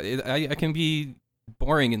pick. I can be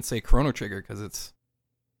boring and say Chrono Trigger because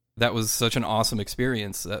that was such an awesome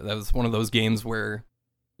experience. That was one of those games where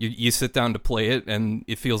you sit down to play it and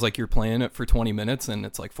it feels like you're playing it for 20 minutes and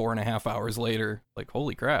it's like 4.5 hours later. Like,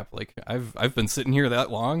 holy crap, like I've been sitting here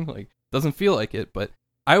that long. Like, doesn't feel like it. But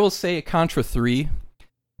I will say Contra 3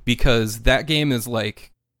 because that game is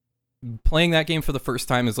like, playing that game for the first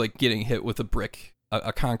time is like getting hit with a brick,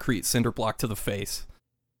 a concrete cinder block to the face.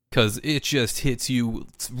 Because it just hits you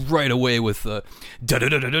right away with the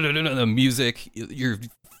the music. You're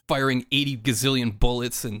firing 80 gazillion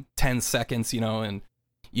bullets in 10 seconds, and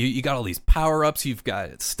you got all these power-ups. You've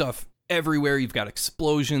got stuff everywhere. You've got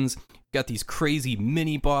explosions. You've got these crazy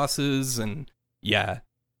mini-bosses. And yeah,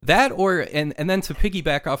 that and then to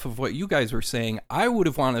piggyback off of what you guys were saying, I would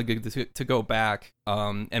have wanted to go back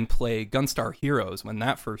and play Gunstar Heroes when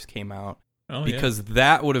that first came out. Oh, because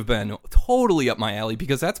that would have been totally up my alley,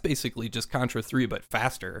 because that's basically just Contra 3 but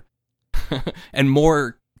faster and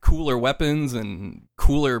more cooler weapons and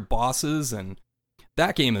cooler bosses, and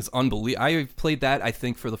that game is unbelievable. I played that, I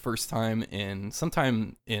think, for the first time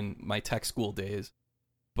sometime in my tech school days,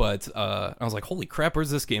 but I was like, holy crap,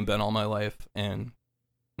 where's this game been all my life? And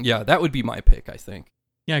yeah, that would be my pick, I think.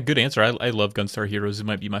 Yeah, good answer. I love Gunstar Heroes. It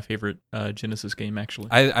might be my favorite Genesis game, actually.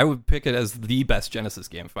 I would pick it as the best Genesis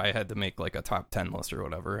game if I had to make like a top 10 list or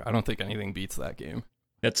whatever. I don't think anything beats that game.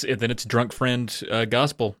 That's it. Then it's Drunk Friend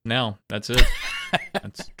gospel now. That's it.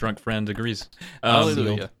 That's Drunk Friend agrees.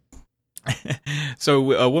 Hallelujah.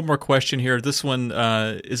 So one more question here. This one,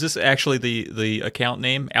 is this actually the account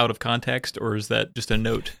name, Out of Context, or is that just a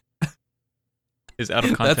note? Is Out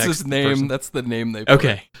of Context That's his name. person? That's the name they put.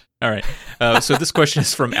 Okay. All right. So this question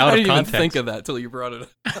is from Out I of didn't Context. even think of that till you brought it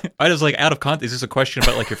up. I was like, Out of Context. Is this a question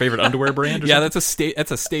about like your favorite underwear brand? Or Yeah, something?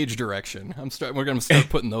 that's a stage direction. We're gonna start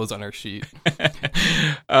putting those on our sheet.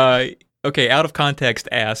 Okay. Out of Context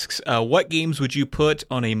asks, what games would you put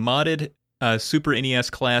on a modded Super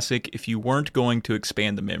NES Classic if you weren't going to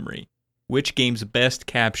expand the memory? Which games best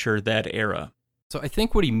capture that era? So I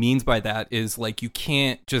think what he means by that is like you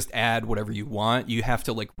can't just add whatever you want. You have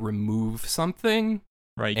to like remove something.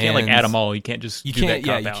 Right, you can't like add them all. You can't just do that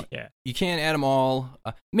cop out. You can't add them all.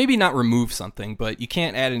 Maybe not remove something, but you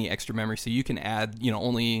can't add any extra memory. So you can add,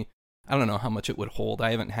 only, I don't know how much it would hold.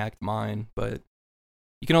 I haven't hacked mine, but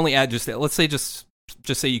you can only add let's say just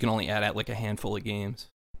say you can only add at like a handful of games.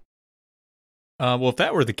 Well, if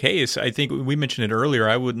that were the case, I think we mentioned it earlier.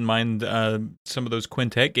 I wouldn't mind some of those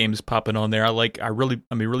Quintet games popping on there. I'm a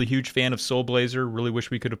really huge fan of Soul Blazer. Really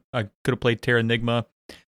wish we could have played Terranigma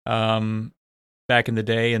back in the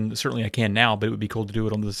day, and certainly I can now. But it would be cool to do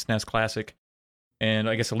it on the SNES Classic. And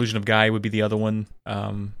I guess Illusion of Gaia would be the other one.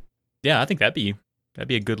 Yeah, I think that'd be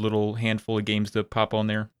a good little handful of games to pop on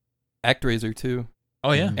there. ActRaiser 2.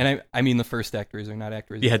 Oh yeah, and I mean the first ActRaiser, not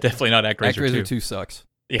ActRaiser. Yeah, definitely not ActRaiser 2. ActRaiser 2 sucks.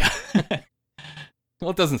 Yeah. Well,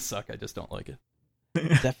 it doesn't suck. I just don't like it.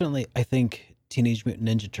 Definitely, I think Teenage Mutant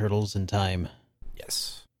Ninja Turtles in Time.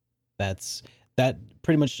 Yes. That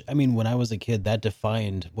pretty much, I mean, when I was a kid, that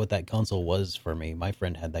defined what that console was for me. My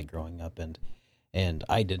friend had that growing up, and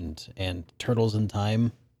I didn't. And Turtles in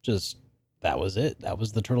Time, that was it. That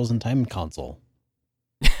was the Turtles in Time console.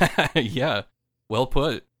 Yeah, well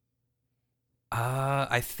put.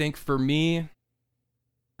 I think for me,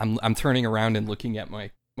 I'm turning around and looking at my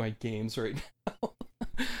games right now.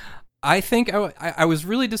 I think I was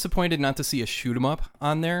really disappointed not to see a shoot 'em up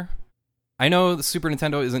on there. I know the Super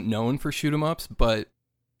Nintendo isn't known for shoot 'em ups, but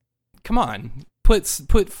come on, put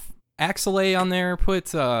Axelay on there,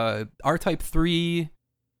 put R-Type 3,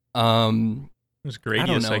 Um, It was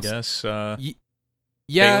Gradius, I guess.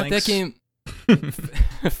 Yeah, Phalanx? that game.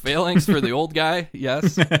 Phalanx for the old guy,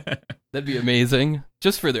 yes. That'd be amazing.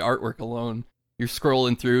 Just for the artwork alone. You're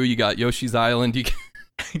scrolling through, you got Yoshi's Island, you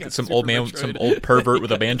got some old man, some old pervert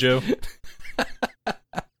with a banjo.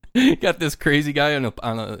 You got this crazy guy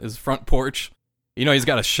on his front porch. You know, he's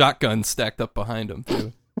got a shotgun stacked up behind him,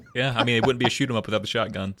 too. Yeah, I mean, it wouldn't be a shoot 'em up without the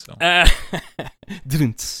shotgun. So.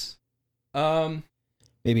 Didn't.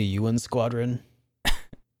 Maybe UN Squadron.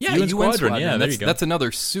 Yeah, UN UN Squadron, yeah, there you go. That's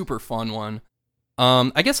another super fun one.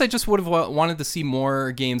 I guess I just would have wanted to see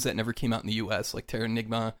more games that never came out in the US, like Terra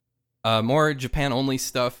Enigma. More Japan-only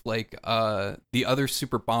stuff, like the other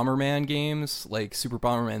Super Bomberman games, like Super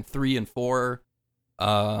Bomberman 3 and 4.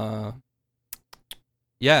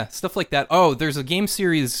 Yeah, stuff like that. Oh, there's a game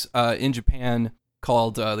series in Japan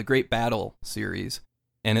called the Great Battle series,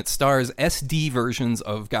 and it stars SD versions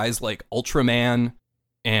of guys like Ultraman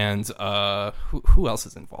and who else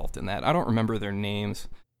is involved in that? I don't remember their names,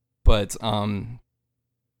 but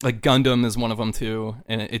like Gundam is one of them too,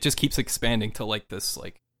 and it just keeps expanding to like this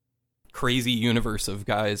like crazy universe of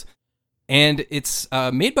guys. And it's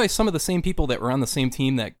made by some of the same people that were on the same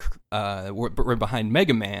team that were behind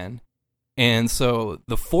Mega Man. And so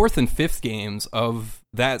the 4th and 5th games of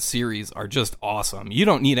that series are just awesome. You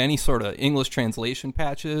don't need any sort of English translation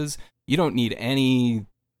patches. You don't need to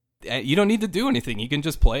do anything. You can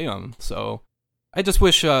just play them. So I just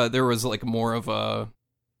wish there was like more of a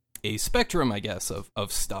spectrum, I guess,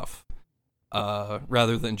 of stuff,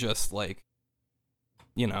 rather than just like,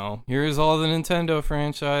 you know, here's all the Nintendo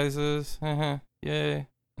franchises. Yay.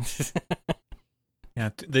 Yeah,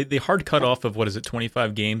 the hard cutoff of,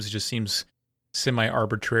 25 games just seems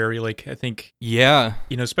semi-arbitrary. Like, I think, yeah,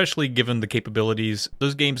 you know, especially given the capabilities,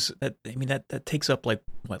 those games, that takes up, like,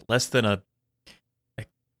 what, less than a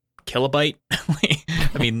kilobyte?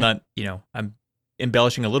 I mean, not, you know, I'm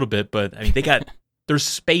embellishing a little bit, but, I mean, there's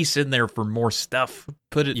space in there for more stuff.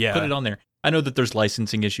 Put it on there. I know that there's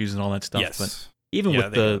licensing issues and all that stuff, but even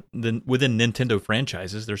with the within Nintendo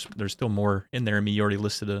franchises, there's still more in there. I mean, you already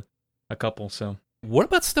listed a couple, so. What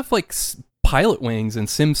about stuff like Pilot Wings and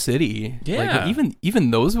SimCity? Yeah, like,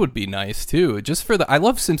 even those would be nice too. Just for I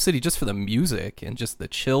love SimCity just for the music and just the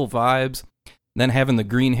chill vibes. And then having the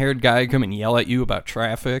green-haired guy come and yell at you about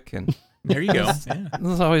traffic, and there you go. Yeah.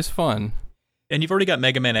 This is always fun. And you've already got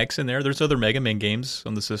Mega Man X in there. There's other Mega Man games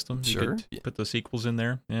on the system. Sure, you could put the sequels in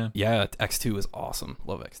there. Yeah, yeah. X2 is awesome.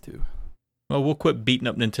 Love X2. Well, we'll quit beating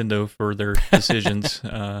up Nintendo for their decisions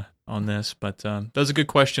on this, but that was a good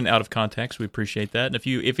question out of context. We appreciate that. And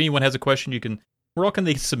if anyone has a question, where all can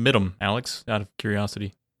they submit them, Alex, out of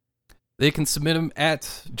curiosity? They can submit them at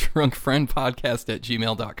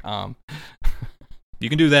drunkfriendpodcast@gmail.com. You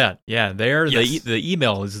can do that. Yeah, there. Yes. The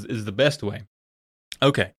email is the best way.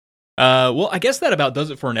 Okay. Well, I guess that about does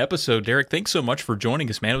it for an episode. Derek, thanks so much for joining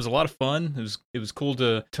us, man. It was a lot of fun. It was cool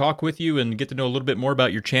to talk with you and get to know a little bit more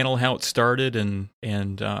about your channel, how it started, and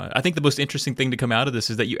I think the most interesting thing to come out of this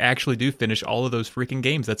is that you actually do finish all of those freaking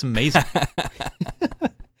games. That's amazing.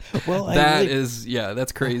 Well,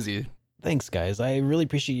 that's crazy. Thanks, guys. I really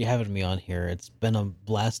appreciate you having me on here. It's been a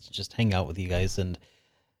blast to just hang out with you guys, and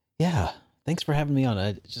yeah, thanks for having me on.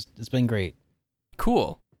 It's been great.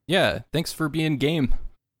 Cool. Yeah, thanks for being game.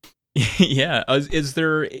 Yeah. Is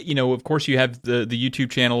there, you know, of course you have the YouTube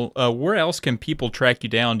channel. Where else can people track you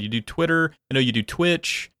down? You do Twitter. I know you do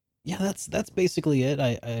Twitch. Yeah, that's basically it.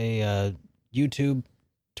 I YouTube,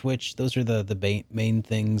 Twitch, those are the main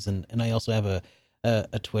things. And I also have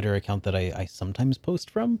a Twitter account that I sometimes post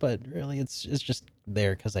from, but really it's just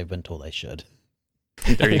there because I've been told I should.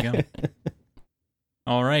 There you go.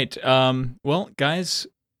 All right. Well, guys,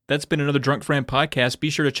 that's been another Drunk Friend podcast. Be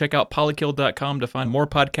sure to check out polykill.com to find more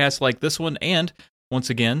podcasts like this one. And once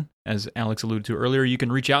again, as Alex alluded to earlier, you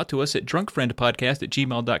can reach out to us at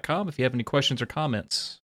drunkfriendpodcast@gmail.com if you have any questions or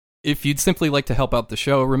comments. If you'd simply like to help out the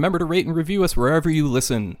show, remember to rate and review us wherever you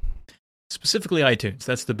listen. Specifically iTunes.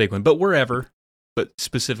 That's the big one. But wherever, but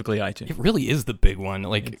specifically iTunes. It really is the big one.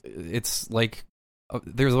 Like, it's like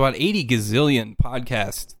there's about 80 gazillion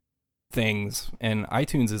podcast things, and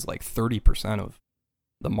iTunes is like 30% of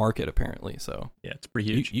the market, apparently. So yeah, it's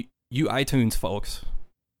pretty huge. You iTunes folks,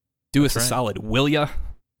 do us a solid, will ya?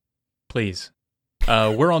 Please.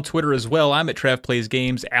 We're on Twitter as well. I'm at Trav Plays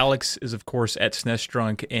Games. Alex is, of course, at SNES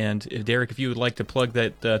Drunk. And Derek, if you would like to plug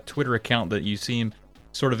that Twitter account that you seem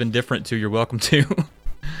sort of indifferent to, you're welcome to.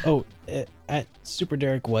 Oh, at Super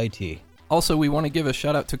Derek YT. Also, we want to give a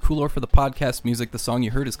shout out to Coolor for the podcast music. The song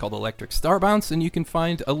you heard is called Electric Star Bounce, and you can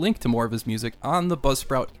find a link to more of his music on the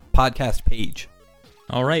Buzzsprout podcast page.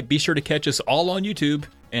 All right, be sure to catch us all on YouTube,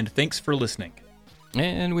 and thanks for listening.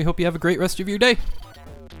 And we hope you have a great rest of your day.